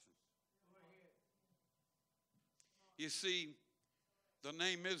for nothing. You see, the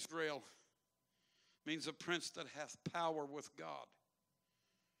name Israel means a prince that hath power with God.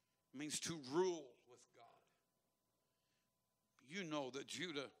 It means to rule with God. You know that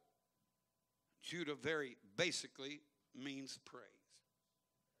Judah very basically means praise.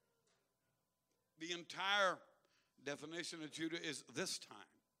 The entire definition of Judah is this time,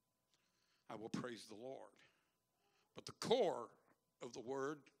 I will praise the Lord. But the core of the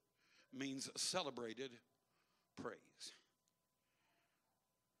word means celebrated praise.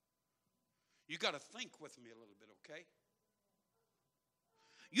 You got to think with me a little bit, okay?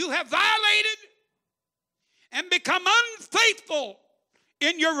 You have violated and become unfaithful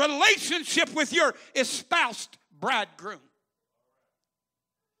in your relationship with your espoused bridegroom.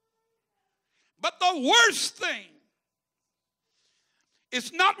 But the worst thing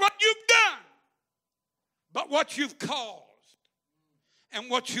is not what you've done, but what you've caused and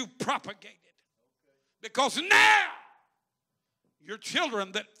what you've propagated. Because now your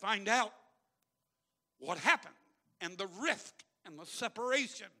children that find out what happened and the rift and the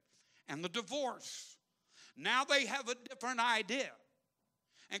separation and the divorce, now they have a different idea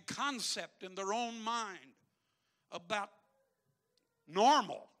and concept in their own mind about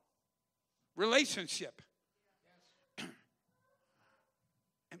normal relationship.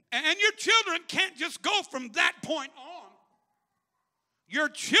 And your children can't just go from that point on. Your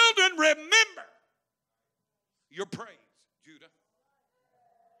children remember your praise, Judah.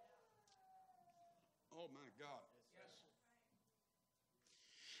 Oh my God.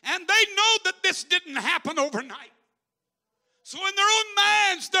 And they know that this didn't happen overnight. So in their own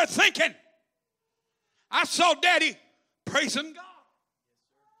minds, they're thinking, I saw Daddy praising God.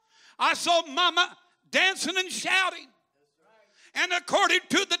 I saw Mama dancing and shouting. And according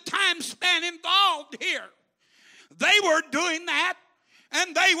to the time span involved here, they were doing that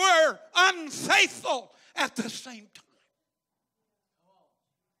and they were unfaithful at the same time.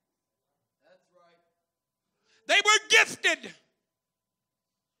 That's right. They were gifted,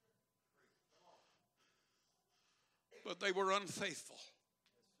 but they were unfaithful.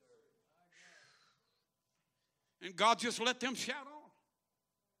 And God just let them shout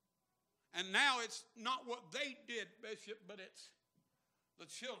on. And now it's not what they did, Bishop, but it's the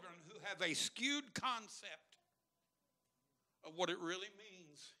children who have a skewed concept of what it really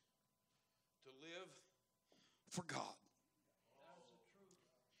means to live for God.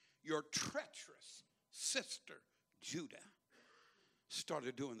 Your treacherous sister, Judah,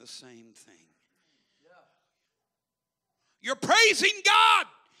 started doing the same thing. You're praising God,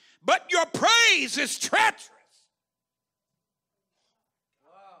 but your praise is treacherous.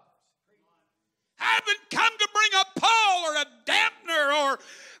 I haven't come to bring a pall or a dampener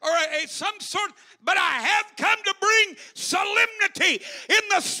or some sort, but I have come to bring solemnity in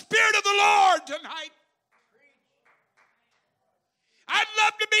the Spirit of the Lord tonight. I'd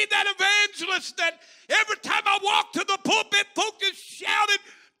love to be that evangelist that every time I walked to the pulpit, folk just shouted,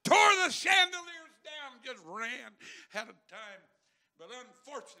 tore the chandeliers down, just ran, had a time. But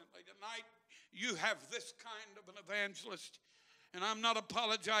unfortunately tonight, you have this kind of an evangelist. And I'm not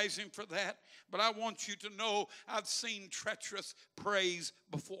apologizing for that, but I want you to know I've seen treacherous praise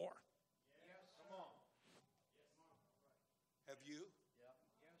before. Yes. Come on. Have you? Yeah.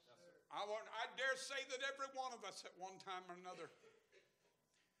 Yes, I dare say that every one of us at one time or another,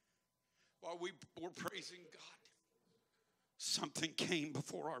 while we were praising God, something came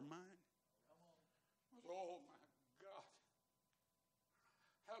before our mind.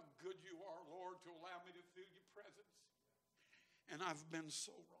 to allow me to feel your presence. And I've been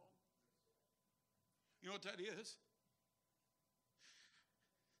so wrong. You know what that is?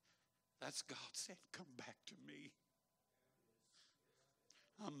 That's God saying, come back to me.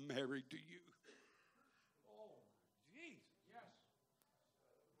 I'm married to you. Oh, Jesus. Yes.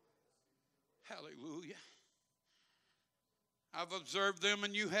 Hallelujah. I've observed them,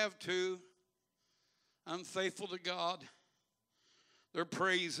 and you have too. Unfaithful to God. Their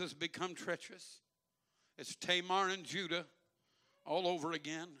praise has become treacherous. It's Tamar and Judah all over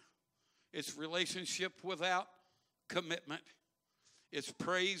again. It's relationship without commitment. It's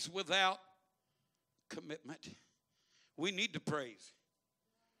praise without commitment. We need to praise.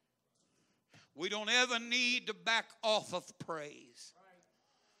 We don't ever need to back off of praise.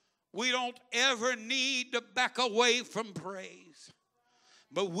 We don't ever need to back away from praise.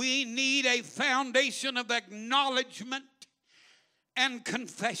 But we need a foundation of acknowledgement and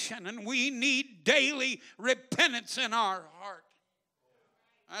confession. And we need daily repentance in our heart.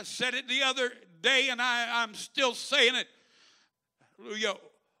 I said it the other day, and I'm still saying it. Hallelujah.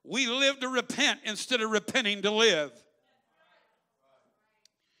 We live to repent instead of repenting to live.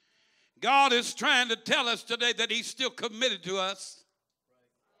 God is trying to tell us today that he's still committed to us.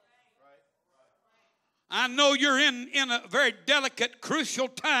 I know you're in a very delicate, crucial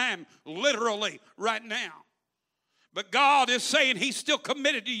time, literally, right now. But God is saying he's still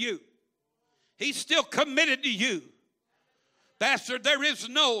committed to you. He's still committed to you. Pastor, there is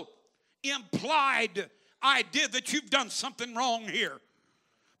no implied idea that you've done something wrong here.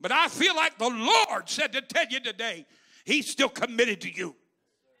 But I feel like the Lord said to tell you today, he's still committed to you.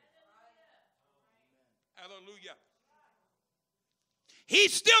 Hallelujah.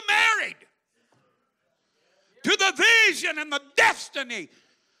 He's still married to the vision and the destiny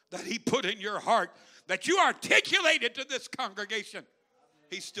that he put in your heart, that you articulated to this congregation.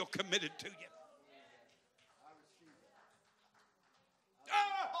 He's still committed to you.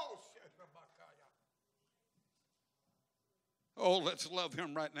 Oh, let's love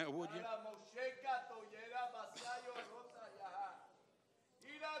him right now, would you?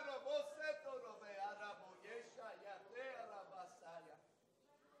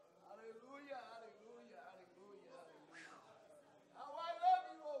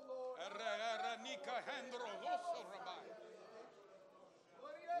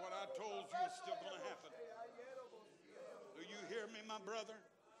 What I told you is still going to happen. Do you hear me, my brother?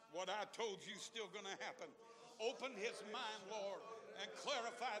 What I told you is still going to happen. Open his mind, Lord, and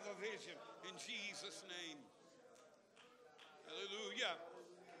clarify the vision in Jesus' name. Hallelujah.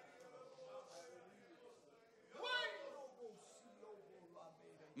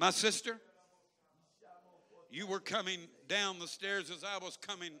 My sister, you were coming down the stairs as I was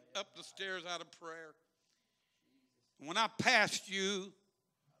coming up the stairs out of prayer. When I passed you,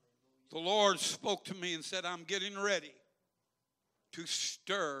 the Lord spoke to me and said, I'm getting ready to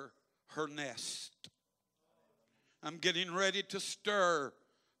stir her nest. I'm getting ready to stir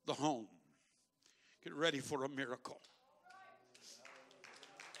the home. Get ready for a miracle.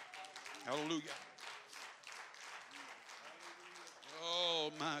 Hallelujah.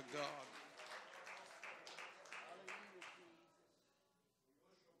 Oh, my God.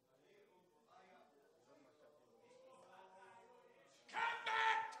 Come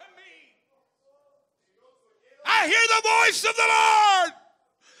back to me. I hear the voice of the Lord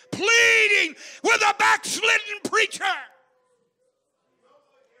pleading with a backslidden preacher.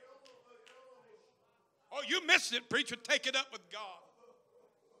 Oh, you missed it, preacher. Take it up with God.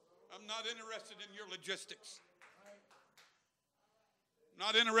 I'm not interested in your logistics.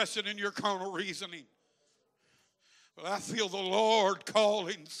 Not interested in your carnal reasoning. But I feel the Lord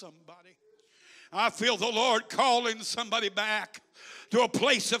calling somebody. I feel the Lord calling somebody back to a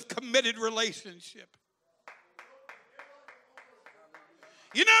place of committed relationship.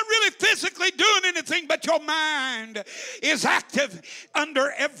 You're not really physically doing anything, but your mind is active under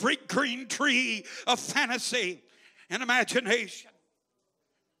every green tree of fantasy and imagination.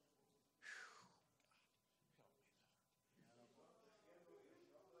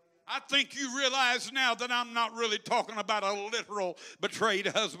 I think you realize now that I'm not really talking about a literal betrayed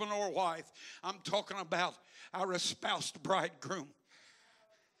husband or wife. I'm talking about our espoused bridegroom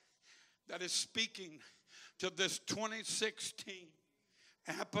that is speaking to this 2016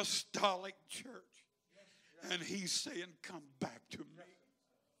 apostolic church. And he's saying, come back to me.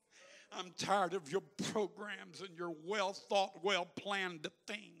 I'm tired of your programs and your well-thought, well-planned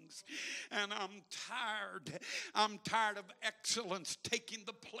things. And I'm tired of excellence taking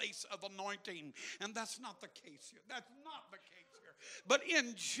the place of anointing. And that's not the case here. That's not the case here. but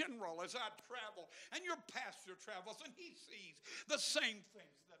in general, as I travel, and your pastor travels, and he sees the same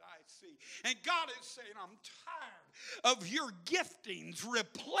things that I see. And God is saying, I'm tired of your giftings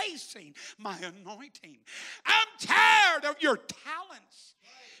replacing my anointing. I'm tired of your talents.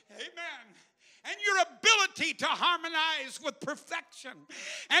 Amen. And your ability to harmonize with perfection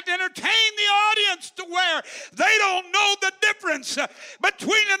and entertain the audience to where they don't know the difference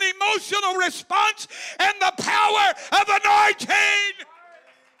between an emotional response and the power of anointing.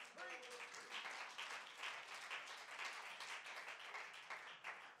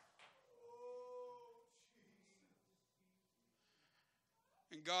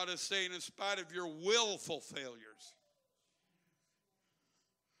 And God is saying, in spite of your willful failures,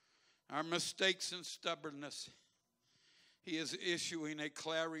 our mistakes and stubbornness, He is issuing a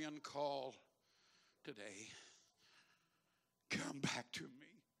clarion call today. Come back to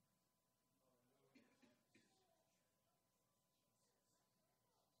me.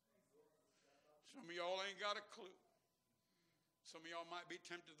 Some of y'all ain't got a clue. Some of y'all might be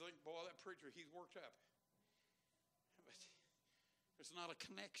tempted to think, boy, that preacher, he's worked up. But there's not a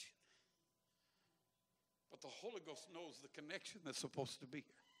connection. But the Holy Ghost knows the connection that's supposed to be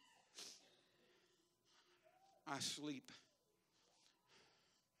here. I sleep.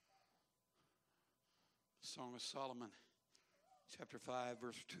 Song of Solomon, chapter 5,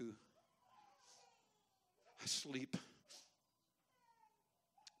 verse 2. I sleep,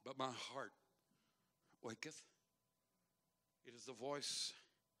 but my heart waketh. It is the voice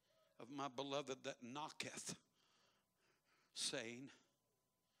of my beloved that knocketh, saying,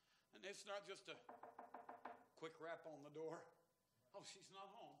 and it's not just a quick rap on the door. Oh, she's not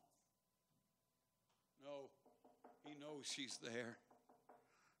home. No, He knows she's there.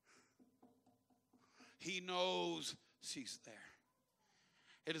 He knows she's there.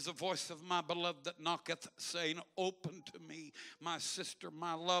 It is the voice of my beloved that knocketh, saying, open to me, my sister,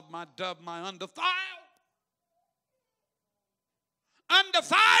 my love, my dove, my undefiled.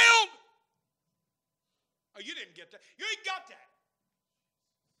 Undefiled. Oh, you didn't get that. You ain't got that.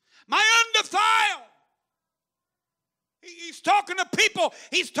 My undefiled. He's talking to people.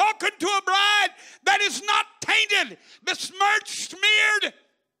 He's talking to a bride that is not tainted, besmirched, smeared.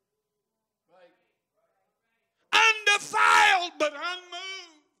 Right. Undefiled, but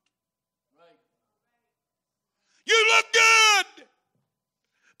unmoved. Right. You look good,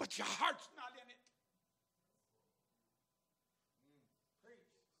 but your heart's not in it.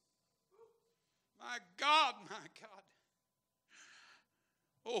 My God, my God.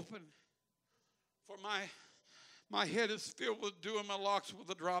 Open, for my head is filled with dew and my locks with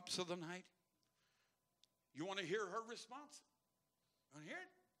the drops of the night. You want to hear her response? You want to hear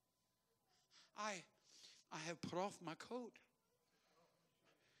it? I have put off my coat.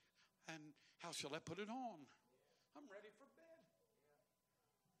 And how shall I put it on? I'm ready for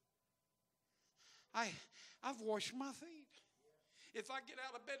bed. I've washed my feet. If I get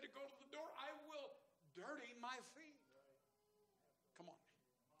out of bed to go to the door, I will dirty my feet. Come on.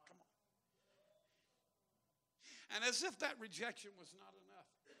 Come on. And as if that rejection was not enough,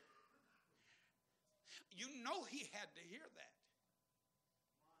 you know he had to hear that.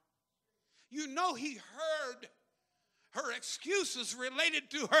 You know he heard her excuses related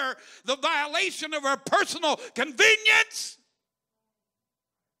to the violation of her personal convenience.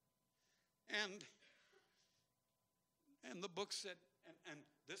 And the book said, and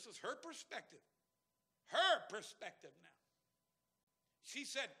this is her perspective. Her perspective now. She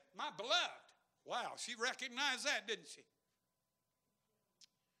said, my beloved. Wow, she recognized that, didn't she?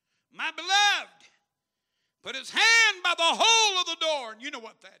 My beloved put his hand by the hole of the door. And you know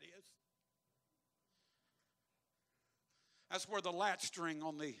what that is. That's where the latch string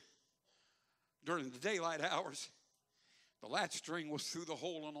during the daylight hours, the latch string was through the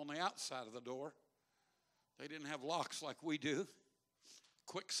hole and on the outside of the door. They didn't have locks like we do.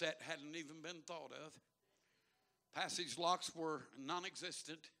 Quickset hadn't even been thought of. Passage locks were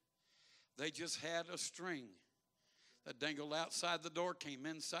non-existent. They just had a string that dangled outside the door, came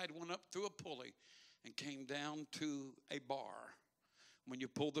inside, went up through a pulley, and came down to a bar. When you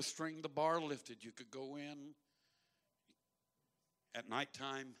pulled the string, the bar lifted. You could go in. At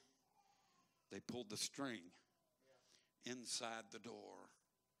nighttime, they pulled the string inside the door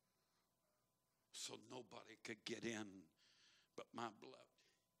so nobody could get in but my beloved.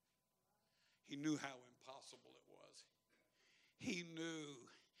 He knew how impossible it was. He knew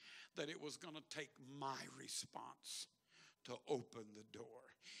that it was going to take my response to open the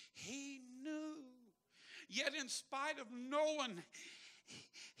door. He knew. Yet in spite of knowing,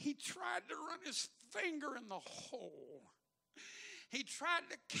 he tried to run his finger in the hole. He tried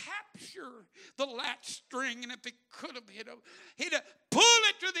to capture the latch string, and if he could have, he'd have pulled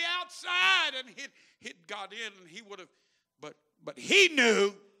it to the outside, and he'd got in, and he would have. But he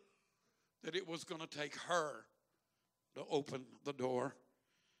knew that it was going to take her to open the door.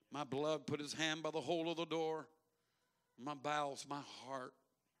 My beloved put his hand by the hole of the door. My bowels, my heart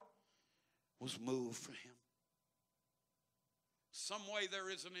was moved for him. Some way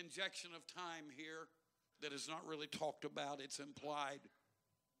there is an injection of time here that is not really talked about. It's implied.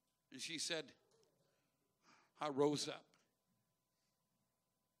 And she said, I rose up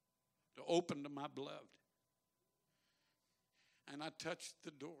to open to my beloved. And I touched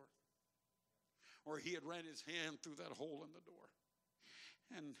the door where he had ran his hand through that hole in the door.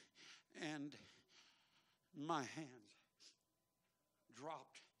 And my hand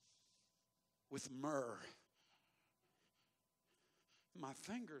dropped with myrrh. My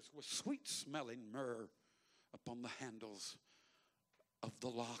fingers with sweet-smelling myrrh upon the handles of the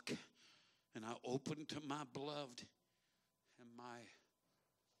lock. And I opened to my beloved, and my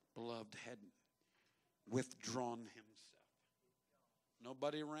beloved had withdrawn himself.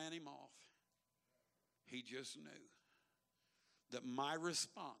 Nobody ran him off. He just knew that my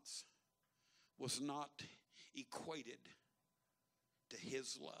response was not equated to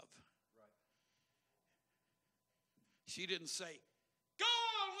his love. Right. She didn't say, "Go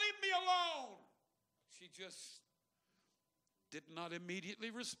on, leave me alone." She just did not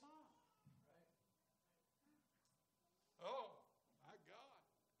immediately respond. Right. Oh, my God.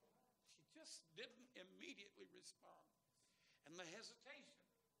 She just didn't immediately respond. And the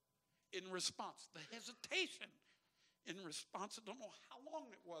hesitation in response, I don't know how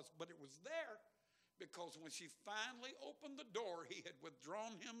long it was, but it was there. Because when she finally opened the door, he had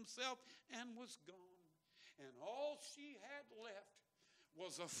withdrawn himself and was gone. And all she had left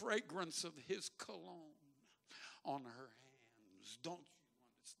was a fragrance of his cologne on her hands. Don't you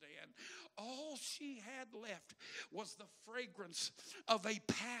understand? All she had left was the fragrance of a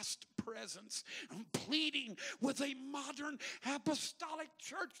past presence. I'm pleading with a modern apostolic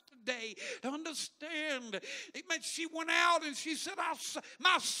church today to understand. Amen. She went out and she said,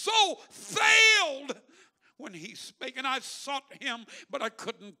 my soul failed when he spake, and I sought him, but I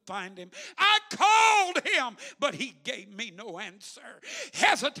couldn't find him. I called him, but he gave me no answer.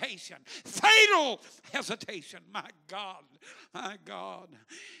 Hesitation, fatal hesitation. My God, my God.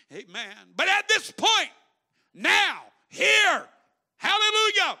 Amen. But at this point, now, here,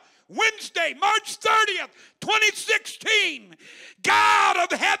 hallelujah, Wednesday, March 30th, 2016,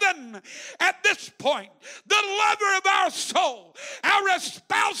 God of heaven, at this point, the lover of our soul, our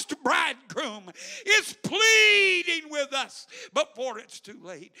espoused bridegroom, is pleading with us before it's too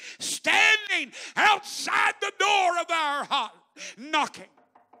late, standing outside the door of our heart, knocking.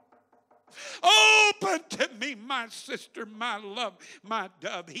 Open to me, my sister, my love, my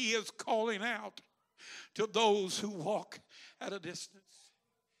dove. He is calling out to those who walk at a distance.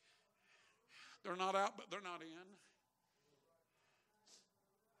 They're not out, but they're not in.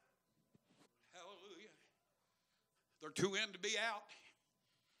 Hallelujah. They're too in to be out,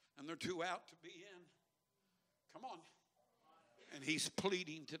 and they're too out to be in. Come on. And he's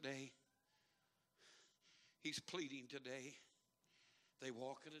pleading today. He's pleading today. They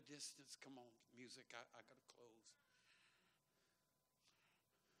walk at a distance. Come on, music, I got to close.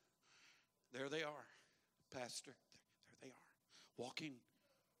 There they are, Pastor. There they are, walking.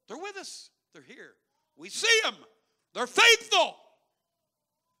 They're with us. They're here. We see them. They're faithful.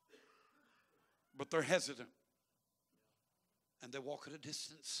 But they're hesitant. And they walk at a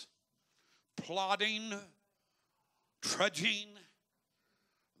distance, plodding, trudging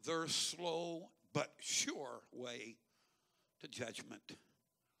their slow but sure way to judgment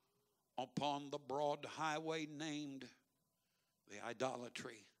upon the broad highway named the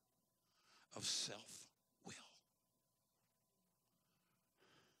idolatry of self-will.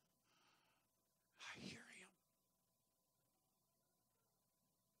 I hear him.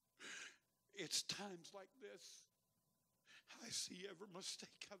 It's times like this I see every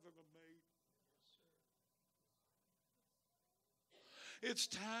mistake I've ever made. It's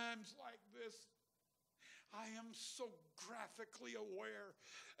times like this I am so graphically aware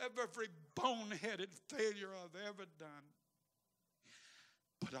of every boneheaded failure I've ever done.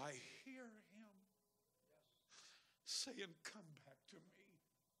 But I hear him saying, "Come back to me."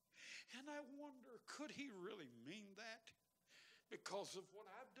 And I wonder, could he really mean that? Because of what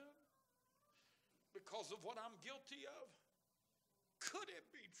I've done? Because of what I'm guilty of? Could it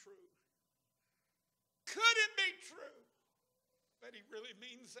be true? Could it be true that he really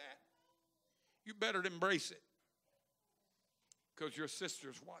means that? You better embrace it, because your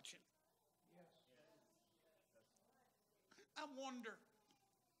sister's watching. I wonder,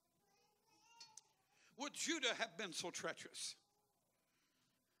 would Judah have been so treacherous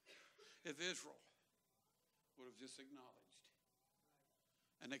if Israel would have just acknowledged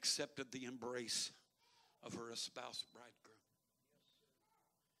and accepted the embrace of her espoused bridegroom?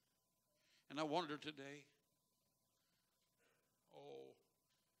 And I wonder today,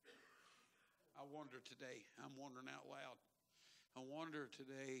 I'm wondering out loud, I wonder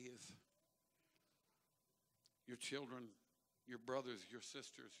today if your children, your brothers, your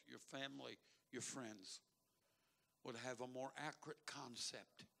sisters, your family, your friends would have a more accurate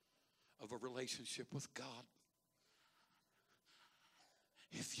concept of a relationship with God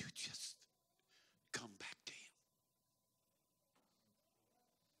if you just come back to Him.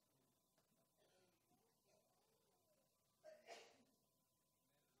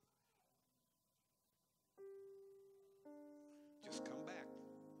 Just come back.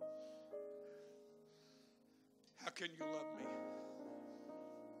 How can you love me?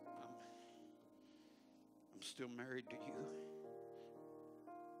 I'm still married to you.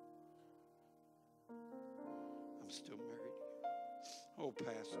 I'm still married to you. Oh,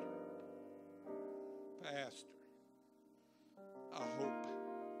 Pastor, I hope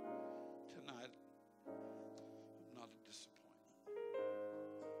tonight I'm not a disappointment.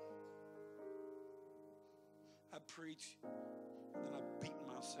 I preach and then I beat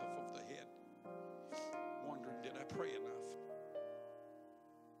myself over the head, wondering, did I pray enough?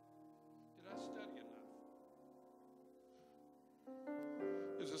 Did I study enough?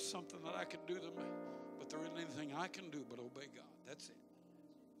 Is there something that I can do to me? But there isn't anything I can do but obey God. That's it.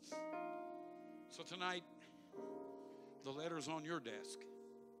 So tonight, the letter's on your desk.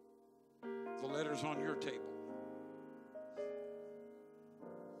 The letter's on your table.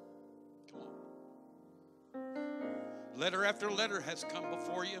 Come on. Letter after letter has come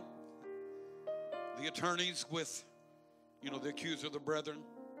before you. The attorneys with, the accuser of the brethren,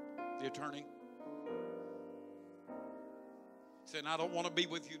 the attorney, saying, I don't want to be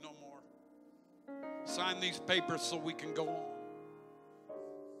with you no more. Sign these papers so we can go on.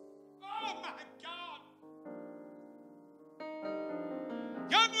 Oh my God.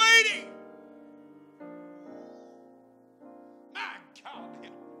 Young lady. My God.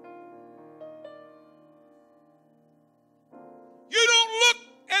 You don't look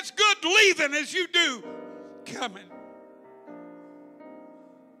as good leaving as you do coming.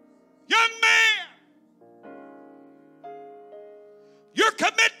 Young man, your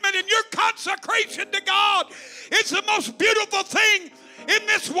commitment and your consecration to God is the most beautiful thing in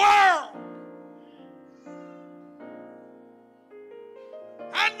this world.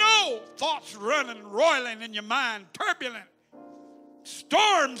 I know thoughts running, roiling in your mind, turbulent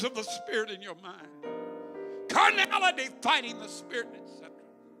storms of the Spirit in your mind, carnality fighting the Spirit, etc.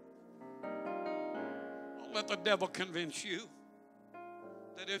 Don't let the devil convince you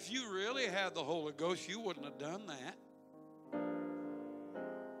that if you really had the Holy Ghost, you wouldn't have done that.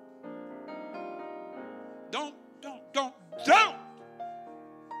 Don't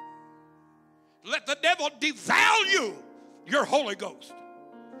let the devil devalue your Holy Ghost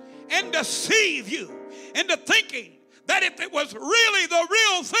and deceive you into thinking that if it was really the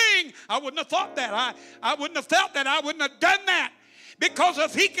real thing, I wouldn't have thought that. I wouldn't have felt that. I wouldn't have done that. Because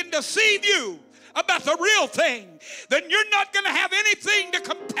if he can deceive you about the real thing, then you're not going to have anything to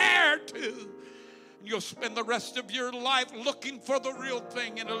compare to. You'll spend the rest of your life looking for the real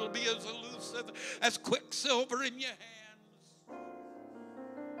thing, and it'll be as elusive as quicksilver in your hands.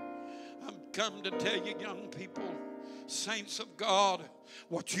 I'm come to tell you, young people, saints of God,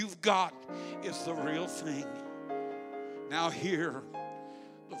 what you've got is the real thing. Now hear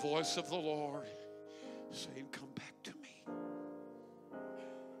the voice of the Lord saying, come back to me.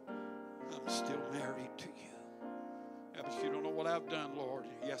 I'm still married to you. Yeah, but you don't know what I've done, Lord.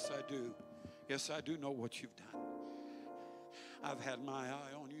 Yes, I do. Yes, I do know what you've done. I've had my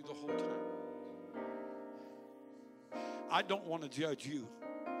eye on you the whole time. I don't want to judge you,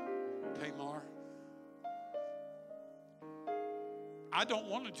 Tamar. I don't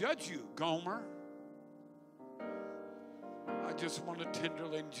want to judge you, Gomer. I just want to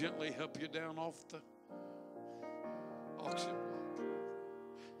tenderly and gently help you down off the auction block.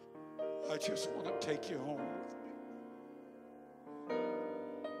 I just want to take you home with me.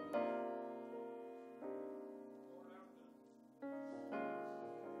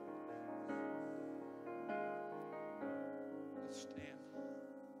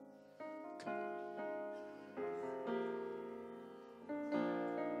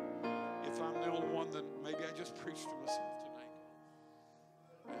 Preach to myself tonight.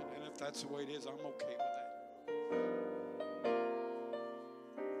 And if that's the way it is, I'm okay with that.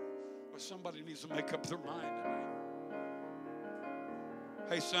 But somebody needs to make up their mind tonight.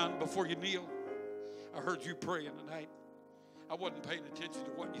 Hey, son, before you kneel, I heard you praying tonight. I wasn't paying attention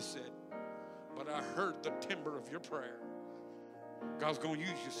to what you said, but I heard the timbre of your prayer. God's going to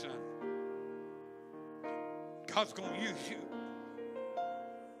use you, son. God's going to use you.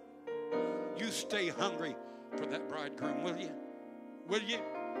 You stay hungry for that bridegroom, will you? Will you?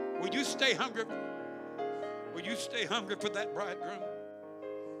 Will you stay hungry? Will you stay hungry for that bridegroom?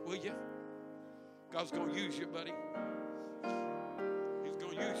 Will you? God's going to use you, buddy. He's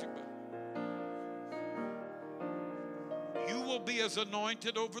going to use you, buddy. You will be as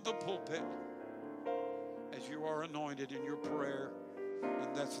anointed over the pulpit as you are anointed in your prayer,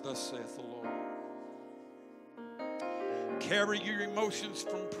 and that's thus saith the Lord. Carry your emotions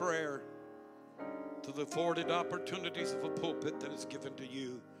from prayer to the afforded opportunities of a pulpit that is given to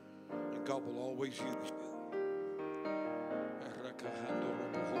you, and God will always use you.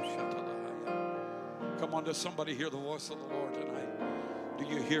 Come on, does somebody hear the voice of the Lord tonight? Do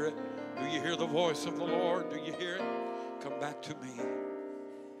you hear it? Do you hear the voice of the Lord? Do you hear it? Come back to me.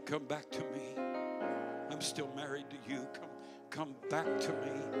 Come back to me. I'm still married to you. Come back to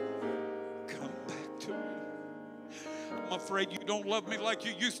me. Come back to me. I'm afraid you don't love me like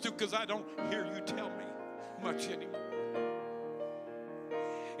you used to because I don't hear you tell me much anymore.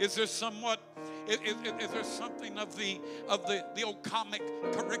 Is there somewhat? Is there something of the old comic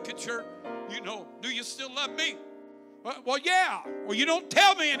caricature? You know, do you still love me? Well, yeah. Well, you don't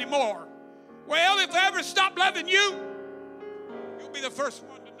tell me anymore. Well, if I ever stop loving you, you'll be the first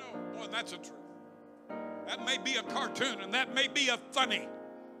one to know. Boy, that's the truth. That may be a cartoon and that may be a funny,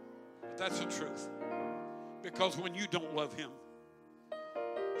 but that's the truth. Because when you don't love him,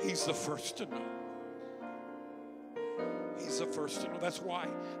 he's the first to know. He's the first to know. That's why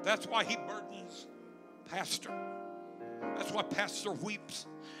he burdens Pastor. That's why Pastor weeps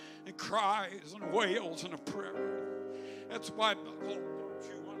and cries and wails in a prayer. That's why, oh, don't you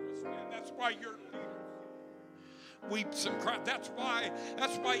understand? That's why your leader weeps and cries. That's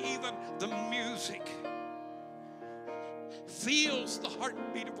why even the music feels the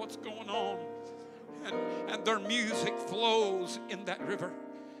heartbeat of what's going on. And their music flows in that river.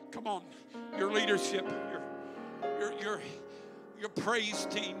 Come on, your leadership, your praise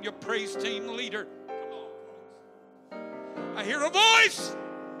team leader. Come on. I hear a voice.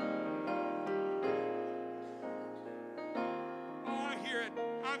 Oh, I hear it.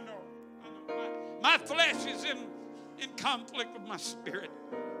 I know. My flesh is in conflict with my spirit.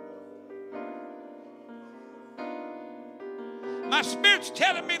 My spirit's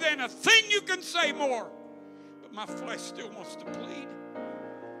telling me there ain't a thing you can say more. But my flesh still wants to plead.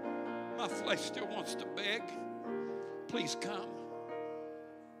 My flesh still wants to beg. Please come.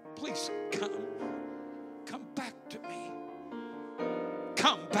 Please come. Come back to me.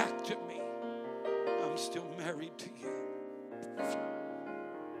 Come back to me. I'm still married to you.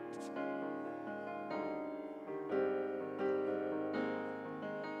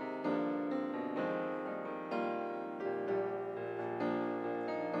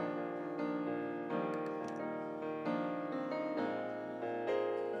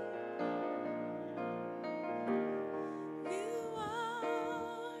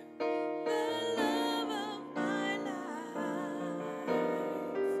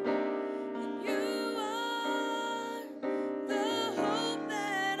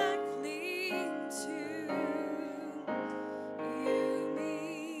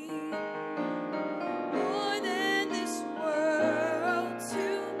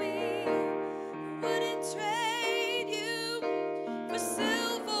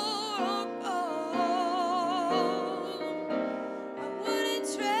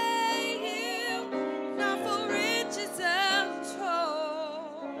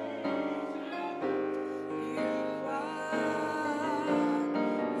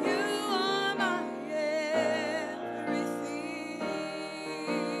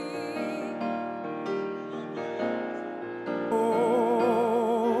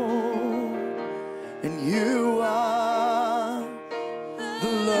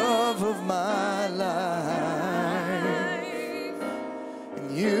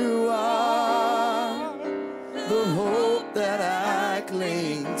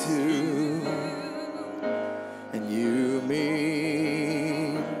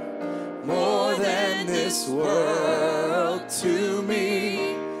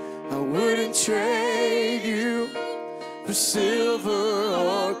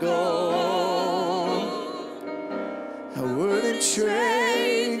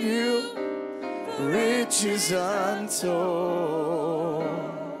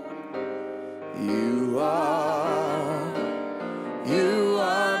 You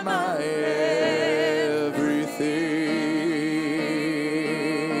are my everything.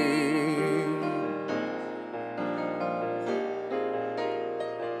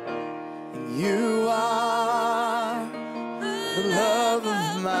 You are the love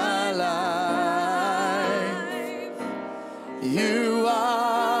of my life. You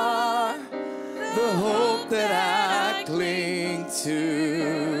are the hope that I cling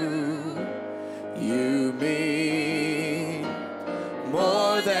to. You mean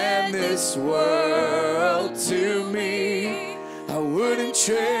more than this world to me. I wouldn't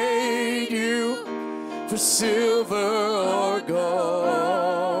trade you for silver or gold.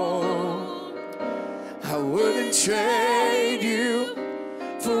 I wouldn't trade you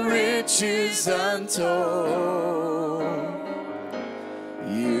for riches untold.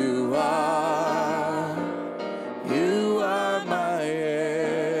 You are my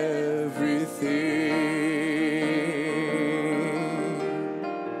everything.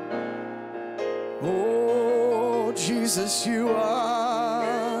 Oh, Jesus, you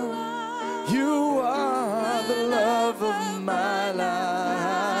are the love of my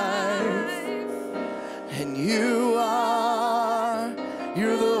life. And you're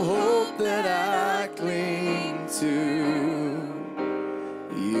the hope that I cling to.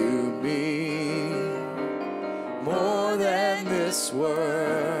 You mean more than this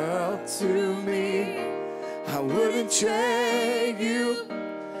world to me. I wouldn't trade you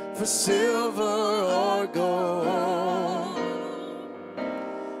for silver or gold.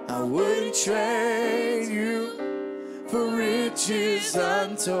 I wouldn't trade you for riches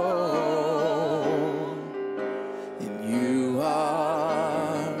untold. And you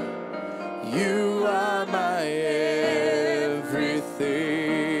are my everything.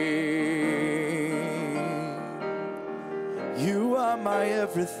 You are my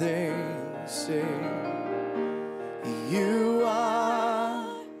everything. Sing. You are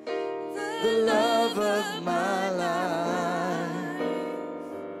the love of my life.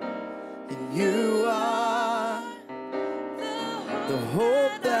 And you are the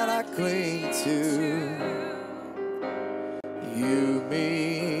hope that I cling to. You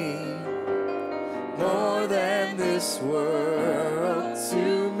mean more than this world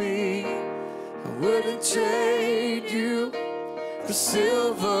to me. I wouldn't trade you for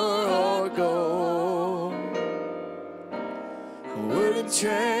silver or gold. I wouldn't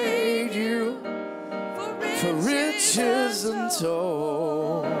trade you for riches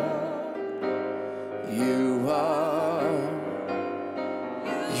untold. You are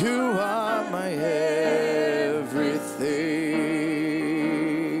my everything.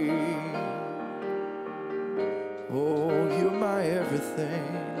 Oh, you're my everything,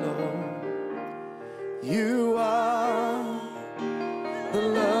 Lord. You are the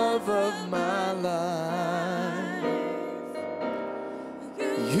love of my life.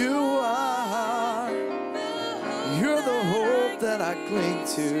 You're the hope that I cling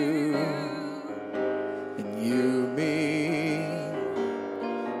to. And you mean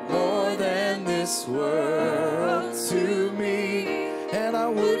more than this world to me. And I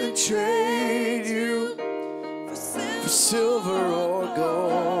wouldn't trade you for silver or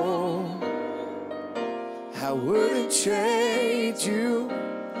gold. I wouldn't trade you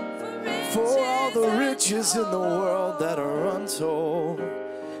for all the riches in the world that are untold.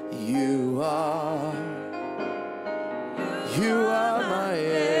 You are my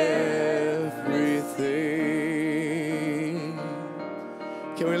everything.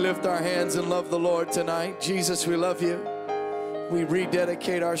 Can we lift our hands and love the Lord tonight? Jesus, we love you. We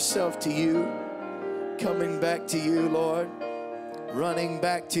rededicate ourselves to you, coming back to you, Lord, running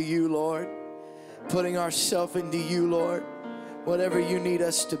back to you, Lord, putting ourselves into you, Lord. Whatever you need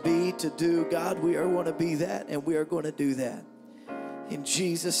us to be, to do, God, we are going to be that, and we are going to do that. In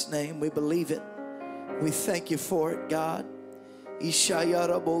Jesus' name, we believe it. We thank you for it, God. In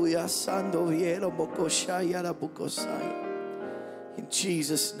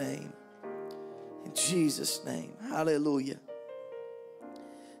Jesus' name. In Jesus' name. Hallelujah.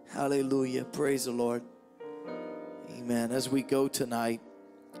 Hallelujah. Praise the Lord. Amen. As we go tonight,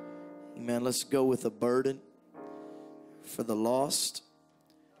 amen, let's go with a burden for the lost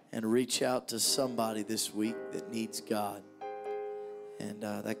and reach out to somebody this week that needs God. And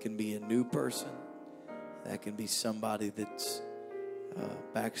that can be a new person. That can be somebody that's a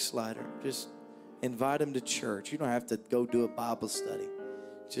backslider. Just invite them to church. You don't have to go do a Bible study.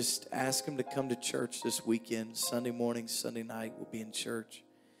 Just ask them to come to church this weekend. Sunday morning, Sunday night, we'll be in church.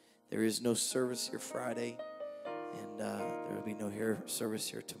 There is no service here Friday. And there will be no service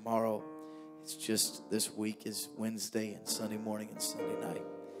here tomorrow. It's just this week is Wednesday and Sunday morning and Sunday night.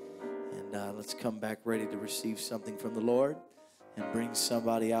 And let's come back ready to receive something from the Lord and bring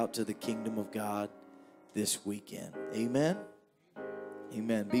somebody out to the kingdom of God this weekend. Amen.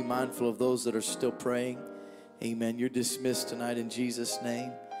 Amen. Be mindful of those that are still praying. Amen. You're dismissed tonight in Jesus'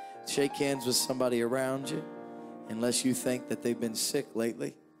 name. Shake hands with somebody around you, unless you think that they've been sick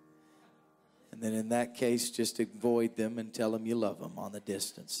lately. And then in that case, just avoid them and tell them you love them on the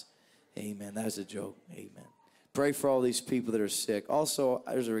distance. Amen. That was a joke. Amen. Pray for all these people that are sick. Also,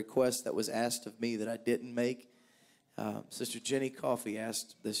 there's a request that was asked of me that I didn't make. Sister Jenny Coffey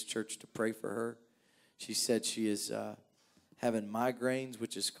asked this church to pray for her. She said she is having migraines,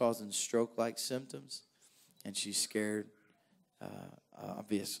 which is causing stroke-like symptoms. And she's scared,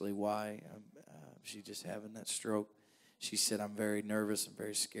 obviously, why. She's just having that stroke. She said, I'm very nervous. I'm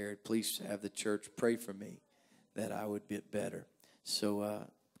very scared. Please have the church pray for me that I would get better. So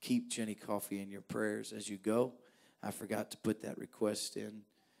keep Jenny Coffey in your prayers as you go. I forgot to put that request in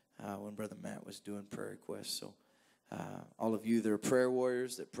when Brother Matt was doing prayer requests. So all of you that are prayer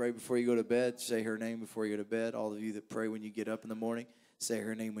warriors that pray before you go to bed, say her name before you go to bed. All of you that pray when you get up in the morning, say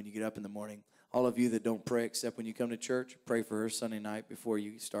her name when you get up in the morning. All of you that don't pray except when you come to church, pray for her Sunday night before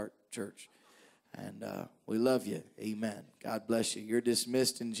you start church. And we love you. Amen. God bless you. You're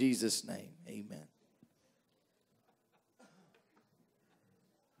dismissed in Jesus' name. Amen.